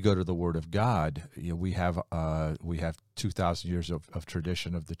 We go to the Word of God. We have 2,000 years of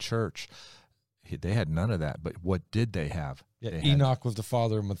tradition of the church. They had none of that. But what did they have? Enoch was the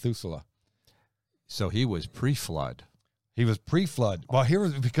father of Methuselah. So he was pre-flood. He was pre-flood. Well, here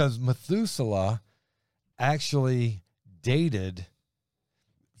was because Methuselah actually dated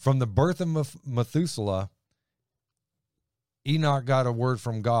from the birth of Methuselah. Enoch got a word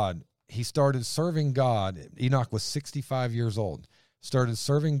from God. He started serving God. Enoch was 65 years old. Started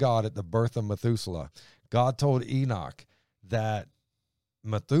serving God at the birth of Methuselah. God told Enoch that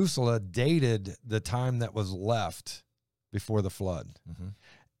Methuselah dated the time that was left before the flood. Mm-hmm.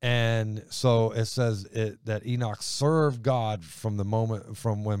 And so it says that Enoch served God from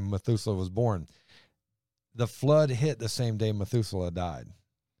when Methuselah was born. The flood hit the same day Methuselah died.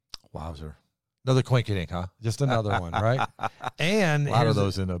 Wowzer. Another quinkydink, huh? Just another one, right? And a lot of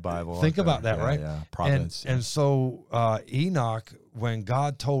those in the Bible. Think about that, right? Yeah, providence. And so Enoch, when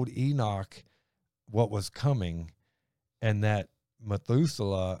God told Enoch what was coming, and that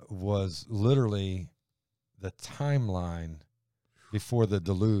Methuselah was literally the timeline before the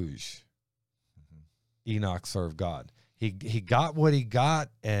deluge, Enoch served God. He got what he got,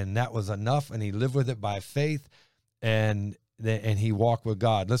 and that was enough, and he lived with it by faith, and he walked with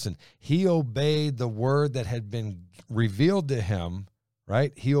God. Listen, he obeyed the word that had been revealed to him,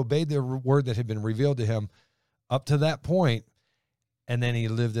 right? He obeyed the word that had been revealed to him up to that point, and then he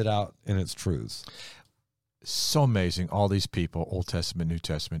lived it out in its truths. So amazing. All these people, Old Testament, New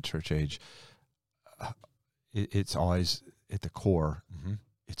Testament, church age, it's always at the core,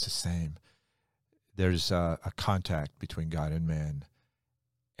 it's the same. There's a contact between God and man,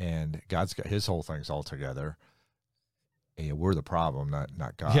 and God's got his whole things all together. And we're the problem,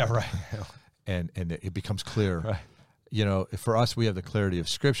 not God. Yeah, right. and it becomes clear. Right. For us, we have the clarity of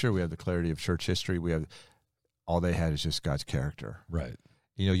Scripture. We have the clarity of church history. We have all they had is just God's character. Right.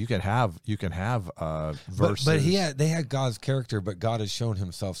 You can have verses. But they had God's character, but God has shown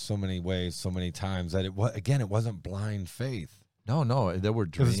himself so many ways, so many times that it wasn't blind faith. No, there were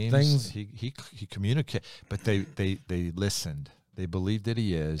dreams. Things he communicated, but they listened. They believed that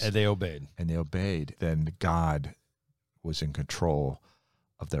he is, and they obeyed. Then God was in control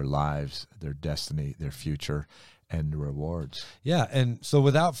of their lives, their destiny, their future, and the rewards. Yeah, and so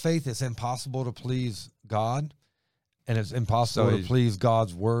without faith, it's impossible to please God. And it's impossible to please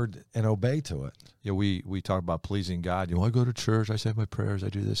God's word and obey to it. Yeah, we talk about pleasing God. I go to church, I say my prayers, I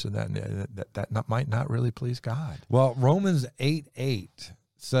do this and that, and that might not really please God. Well, Romans 8:8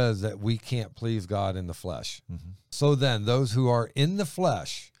 says that we can't please God in the flesh. Mm-hmm. So then, those who are in the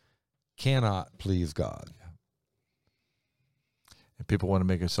flesh cannot please God. Yeah. And people want to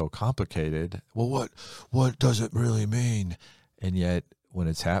make it so complicated. Well, what does it really mean? And yet, when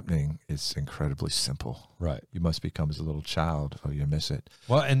it's happening, it's incredibly simple. Right. You must become as a little child or you miss it.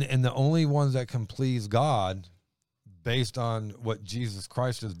 Well, and the only ones that can please God based on what Jesus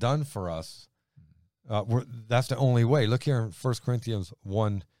Christ has done for us, that's the only way. Look here in 1 Corinthians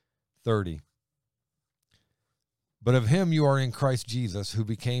 1:30. But of him you are in Christ Jesus, who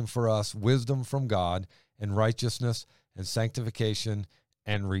became for us wisdom from God and righteousness and sanctification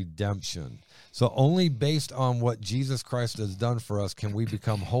and redemption. So only based on what Jesus Christ has done for us can we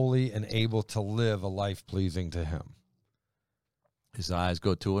become holy and able to live a life pleasing to him. His eyes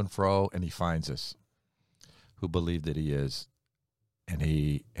go to and fro, and he finds us, who believe that he is, and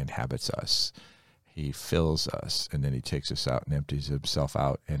he inhabits us. He fills us, and then he takes us out and empties himself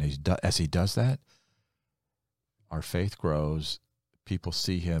out. And as he does that, our faith grows. People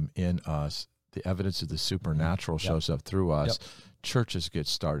see him in us. The evidence of the supernatural shows up through us. Yep. Churches get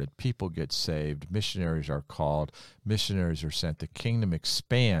started. People get saved. Missionaries are called. Missionaries are sent. The kingdom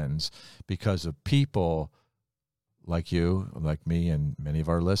expands because of people like you, like me, and many of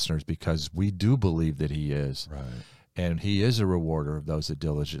our listeners, because we do believe that he is. Right. And he is a rewarder of those that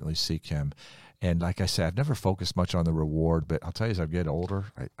diligently seek him. And like I said, I've never focused much on the reward, but I'll tell you, as I get older,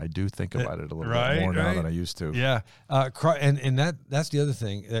 I do think about it a little bit more now than I used to. Yeah. And that's the other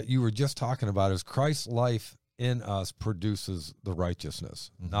thing that you were just talking about is Christ's life in us produces the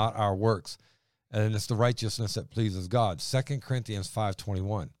righteousness, not our works. And it's the righteousness that pleases God. 2 Corinthians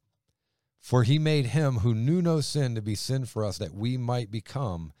 5:21. For he made him who knew no sin to be sin for us, that we might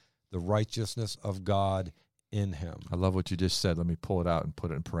become the righteousness of God in him. I love what you just said. Let me pull it out and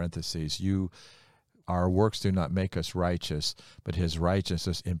put it in parentheses. Our works do not make us righteous, but his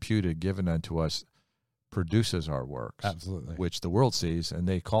righteousness imputed, given unto us, produces our works. Absolutely. Which the world sees, and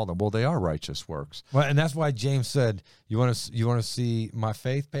they call them, well, they are righteous works. Well, and that's why James said, you want to see my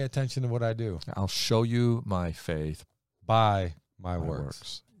faith? Pay attention to what I do. I'll show you my faith by my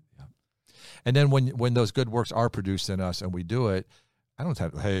works. Yeah. And then when those good works are produced in us and we do it, I don't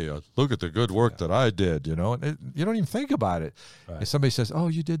have, hey, look at the good work that I did, you know. You don't even think about it. Right. If somebody says, oh,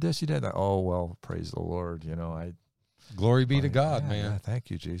 you did this, you did that. Oh, well, praise the Lord, you know. Glory be to God, man. Yeah,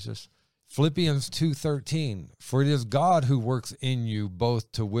 thank you, Jesus. Philippians 2:13, for it is God who works in you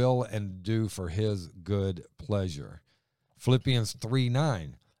both to will and do for his good pleasure. Philippians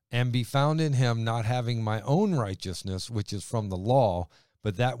 3:9, and be found in him, not having my own righteousness, which is from the law,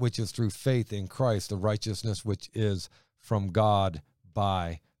 but that which is through faith in Christ, the righteousness which is from God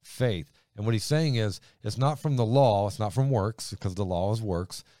by faith. And what he's saying is, it's not from the law, it's not from works, because the law is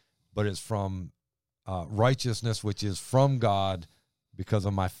works, but it's from righteousness which is from God because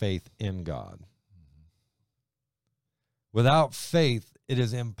of my faith in God. Without faith, it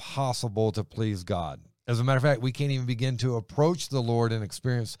is impossible to please God. As a matter of fact, we can't even begin to approach the Lord and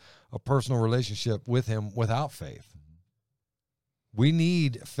experience a personal relationship with him without faith. We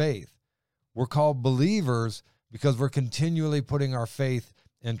need faith. We're called believers because we're continually putting our faith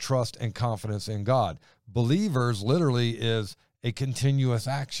and trust and confidence in God. Believers literally is a continuous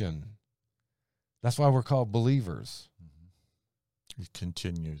action. That's why we're called believers. It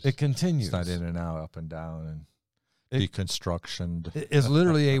continues. It continues. It's not in and out, up and down, and deconstruction. It's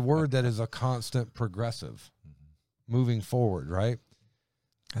literally a word that is a constant progressive, moving forward, right?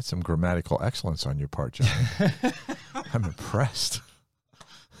 That's some grammatical excellence on your part, John. I'm impressed.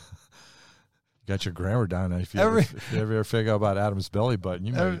 You got your grammar down. If you ever figure out about Adam's belly button,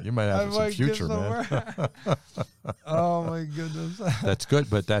 you might have some future, man. Oh my goodness, that's good,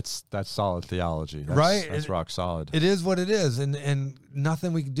 but that's solid theology, right? That's rock solid. It is what it is, and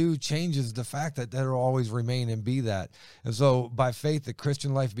nothing we can do changes the fact that that'll always remain and be that. And so, by faith, the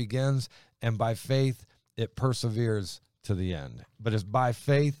Christian life begins, and by faith, it perseveres to the end. But it's by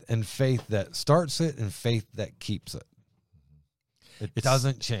faith and faith that starts it, and faith that keeps it. It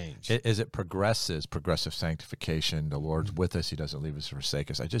doesn't change. As it progresses, progressive sanctification, the Lord's with us. He doesn't leave us or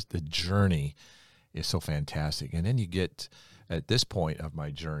forsake us. The journey is so fantastic. And then you get, at this point of my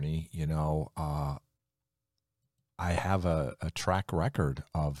journey, you know, I have a track record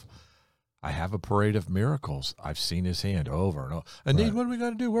of, I have a parade of miracles. I've seen his hand over and over. And right. What are we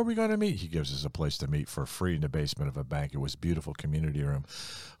going to do? Where are we going to meet? He gives us a place to meet for free in the basement of a bank. It was a beautiful community room.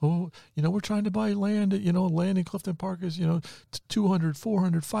 Oh, you know, we're trying to buy land. Land in Clifton Park is, 200,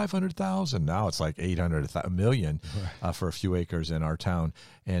 400, 500,000. Now it's like 800, $1 million for a few acres in our town.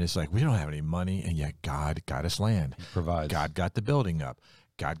 And it's like, we don't have any money. And yet God got us land. He provides. God got the building up.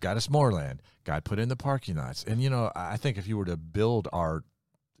 God got us more land. God put in the parking lots. And, I think if you were to build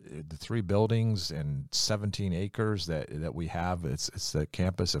the 3 buildings and 17 acres that we have, it's the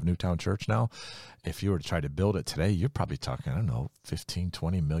campus of Newtown Church now. If you were to try to build it today, you're probably talking, I don't know,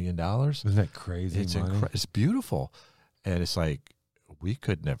 $15-20 million. Isn't that crazy? It's beautiful. And it's like, we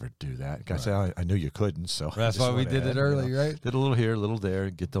could never do that. Right. I knew you couldn't, so that's why we did it early, right? Did a little here, a little there,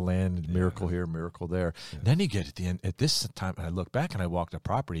 get the land, miracle here, miracle there. Yeah. And then you get at the end. At this time, I look back and I walk the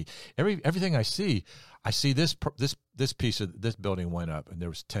property. Everything I see this piece of this building went up, and there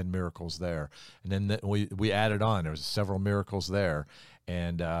was 10 miracles there. And then we added on. There was several miracles there,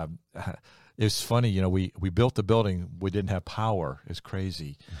 and it was funny. We built the building. We didn't have power. It's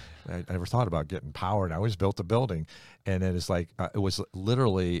crazy. I never thought about getting power, and I always built the building. And then it's like it was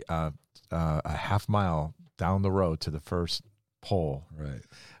literally a half mile down the road to the first pole, right?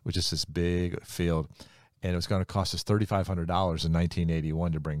 Which is this big field, and it was going to cost us $3,500 in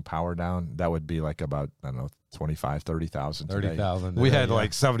 1981 to bring power down. That would be like about, I don't know, $25,000-$30,000. $30,000. We had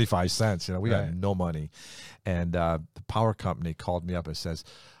like 75 cents. We had no money, and the power company called me up and says,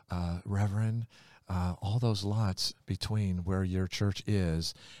 Reverend, all those lots between where your church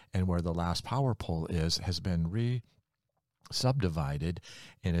is and where the last power pole is has been subdivided,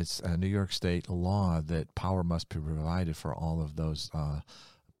 and it's a New York State law that power must be provided for all of those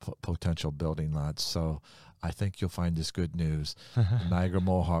potential building lots. So I think you'll find this good news. The Niagara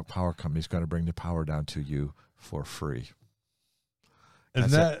Mohawk Power Company is going to bring the power down to you for free.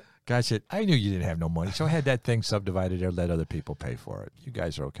 Guy said, I knew you didn't have no money, so I had that thing subdivided there, let other people pay for it. You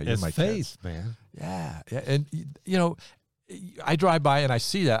guys are okay. It's my faith, kids. Man. Yeah. And, I drive by and I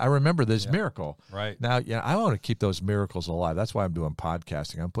see that. I remember this miracle. Right. Now, I want to keep those miracles alive. That's why I'm doing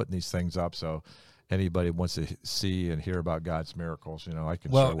podcasting. I'm putting these things up so anybody wants to see and hear about God's miracles, I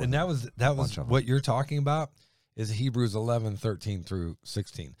can share with and that them. was what you're talking about is Hebrews 11:13 through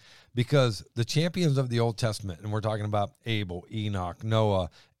 16. Because the champions of the Old Testament, and we're talking about Abel, Enoch, Noah,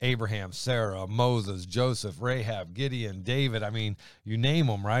 Abraham, Sarah, Moses, Joseph, Rahab, Gideon, David, I mean, you name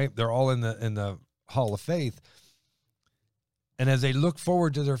them, right? They're all in the Hall of Faith. And as they looked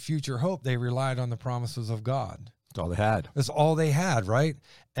forward to their future hope, they relied on the promises of God. That's all they had. That's all they had, right?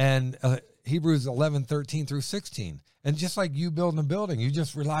 And Hebrews 11:13 through 16. And just like you building a building, you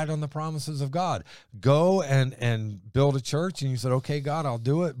just relied on the promises of God. Go and build a church, and you said, okay, God, I'll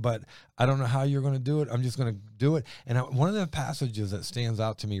do it, but I don't know how you're going to do it. I'm just going to do it. And one of the passages that stands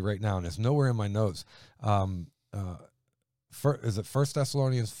out to me right now, and it's nowhere in my notes, is it 1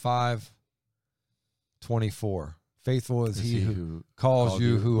 Thessalonians 5:24? Faithful is he who calls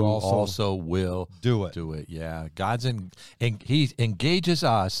you, who also will do it. Do it. Yeah. He engages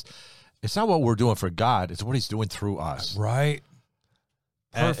us. It's not what we're doing for God. It's what he's doing through us. Right.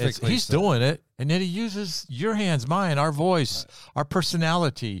 Perfectly. He's doing it. And then he uses your hands, mine, our voice, our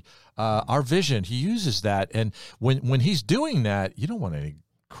personality, our vision. He uses that. And when he's doing that, you don't want any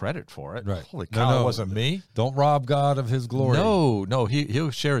credit for it. Right. Holy cow, it wasn't me. Don't rob God of his glory. No,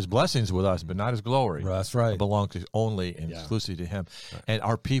 he'll share his blessings with us, but not his glory. That's right. It belongs only and exclusively to him. Right. And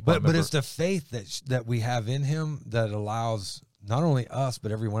our people. But it's the faith that we have in him that allows not only us,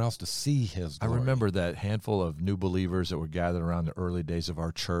 but everyone else to see his glory. I remember that handful of new believers that were gathered around the early days of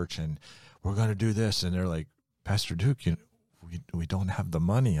our church, and we're going to do this. And they're like, Pastor Duke, we don't have the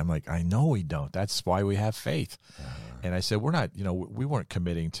money. I'm like, I know we don't. That's why we have faith. And I said, we're not, we weren't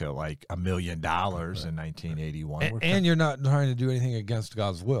committing to like $1 million in 1981. And you're not trying to do anything against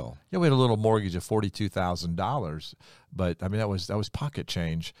God's will. Yeah, we had a little mortgage of $42,000, but I mean, that was pocket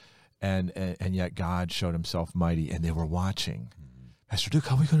change. And yet God showed himself mighty, and they were watching. Pastor Duke,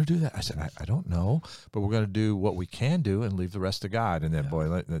 how are we going to do that? I said, I don't know, but we're going to do what we can do and leave the rest to God. And then, boy,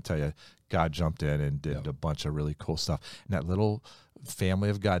 let me tell you, God jumped in and did a bunch of really cool stuff. And that little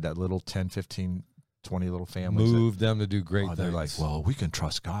family of God, that little 10, 15, 20 little families. Moved them to do great things. They're like, well, we can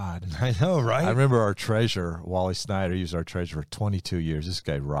trust God. I know, right? I remember our treasurer, Wally Snyder, he was our treasurer for 22 years. This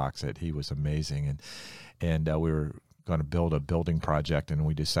guy rocks it. He was amazing. And we were going to build a building project, and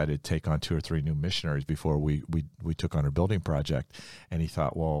we decided to take on 2 or 3 new missionaries before we took on our building project. And he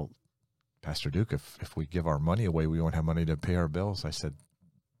thought, well, Pastor Duke, if we give our money away, we won't have money to pay our bills. I said,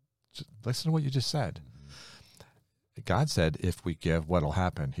 listen to what you just said. God said, if we give, what'll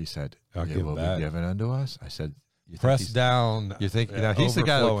happen? He said, it will be given unto us. I said, pressed down. You think he's the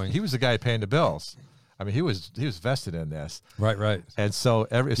guy? He was the guy paying the bills. I mean, he was vested in this. Right. And so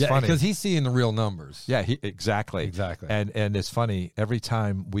it's funny because he's seeing the real numbers. Yeah, exactly. And it's funny, every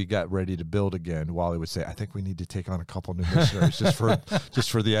time we got ready to build again, Wally would say, I think we need to take on a couple new missionaries just for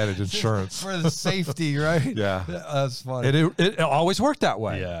the added insurance. For the safety, right? Yeah. That's funny. And it always worked that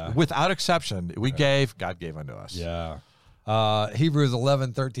way. Yeah. Without exception. We gave, God gave unto us. Yeah. Hebrews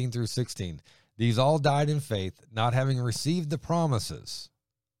 11:13 through 16. These all died in faith, not having received the promises.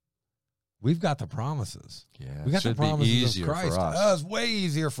 We've got the promises. Yeah, we got the promises of Christ. It's way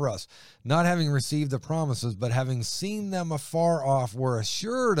easier for us. Not having received the promises, but having seen them afar off, were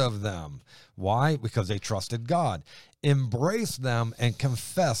assured of them. Why? Because they trusted God. Embraced them and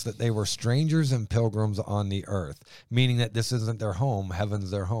confessed that they were strangers and pilgrims on the earth, meaning that this isn't their home, heaven's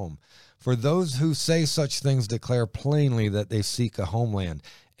their home. For those who say such things declare plainly that they seek a homeland.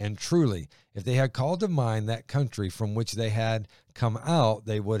 And truly, if they had called to mind that country from which they had come out,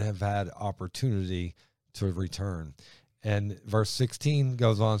 they would have had opportunity to return. And verse 16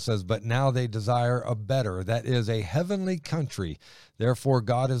 goes on and says, but now they desire a better, that is a heavenly country. Therefore,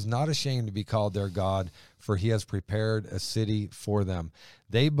 God is not ashamed to be called their God, for he has prepared a city for them.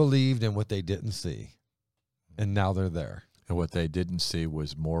 They believed in what they didn't see, and now they're there. And what they didn't see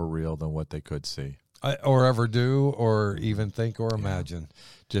was more real than what they could see. Or ever do, or even think or imagine.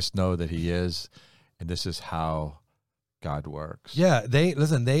 Just know that he is, and this is how God works. Yeah,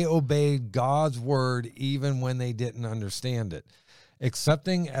 they obeyed God's word even when they didn't understand it,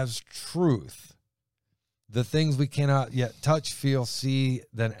 accepting as truth the things we cannot yet touch, feel, see,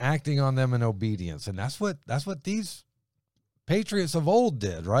 then acting on them in obedience. And that's what these patriots of old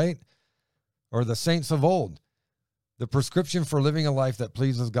did, right? Or the saints of old. The prescription for living a life that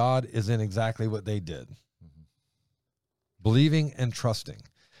pleases God is in exactly what they did. Mm-hmm. Believing and trusting.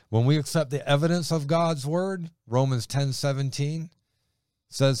 When we accept the evidence of God's word, Romans 10:17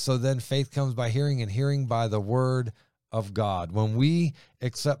 says, so then faith comes by hearing, and hearing by the word of God. When we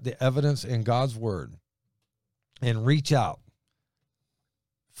accept the evidence in God's word, and reach out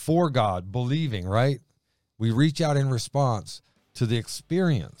for God, believing, right? We reach out in response to the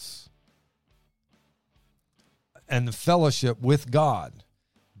experience and the fellowship with God.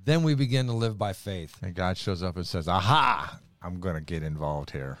 Then we begin to live by faith. And God shows up and says, aha, I'm going to get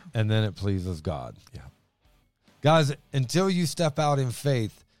involved here. And then it pleases God. Yeah. Guys, until you step out in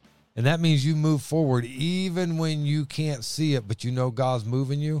faith, and that means you move forward even when you can't see it, but you know God's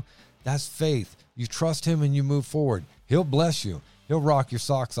moving you, that's faith. You trust him and you move forward. He'll bless you. He'll rock your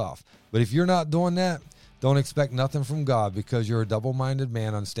socks off. But if you're not doing that, don't expect nothing from God, because you're a double-minded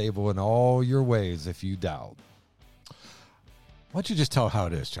man, unstable in all your ways if you doubt. Why don't you just tell how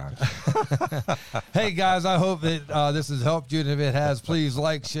it is, John? Hey, guys, I hope that this has helped you. And if it has, please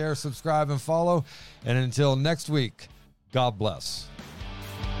like, share, subscribe, and follow. And until next week, God bless.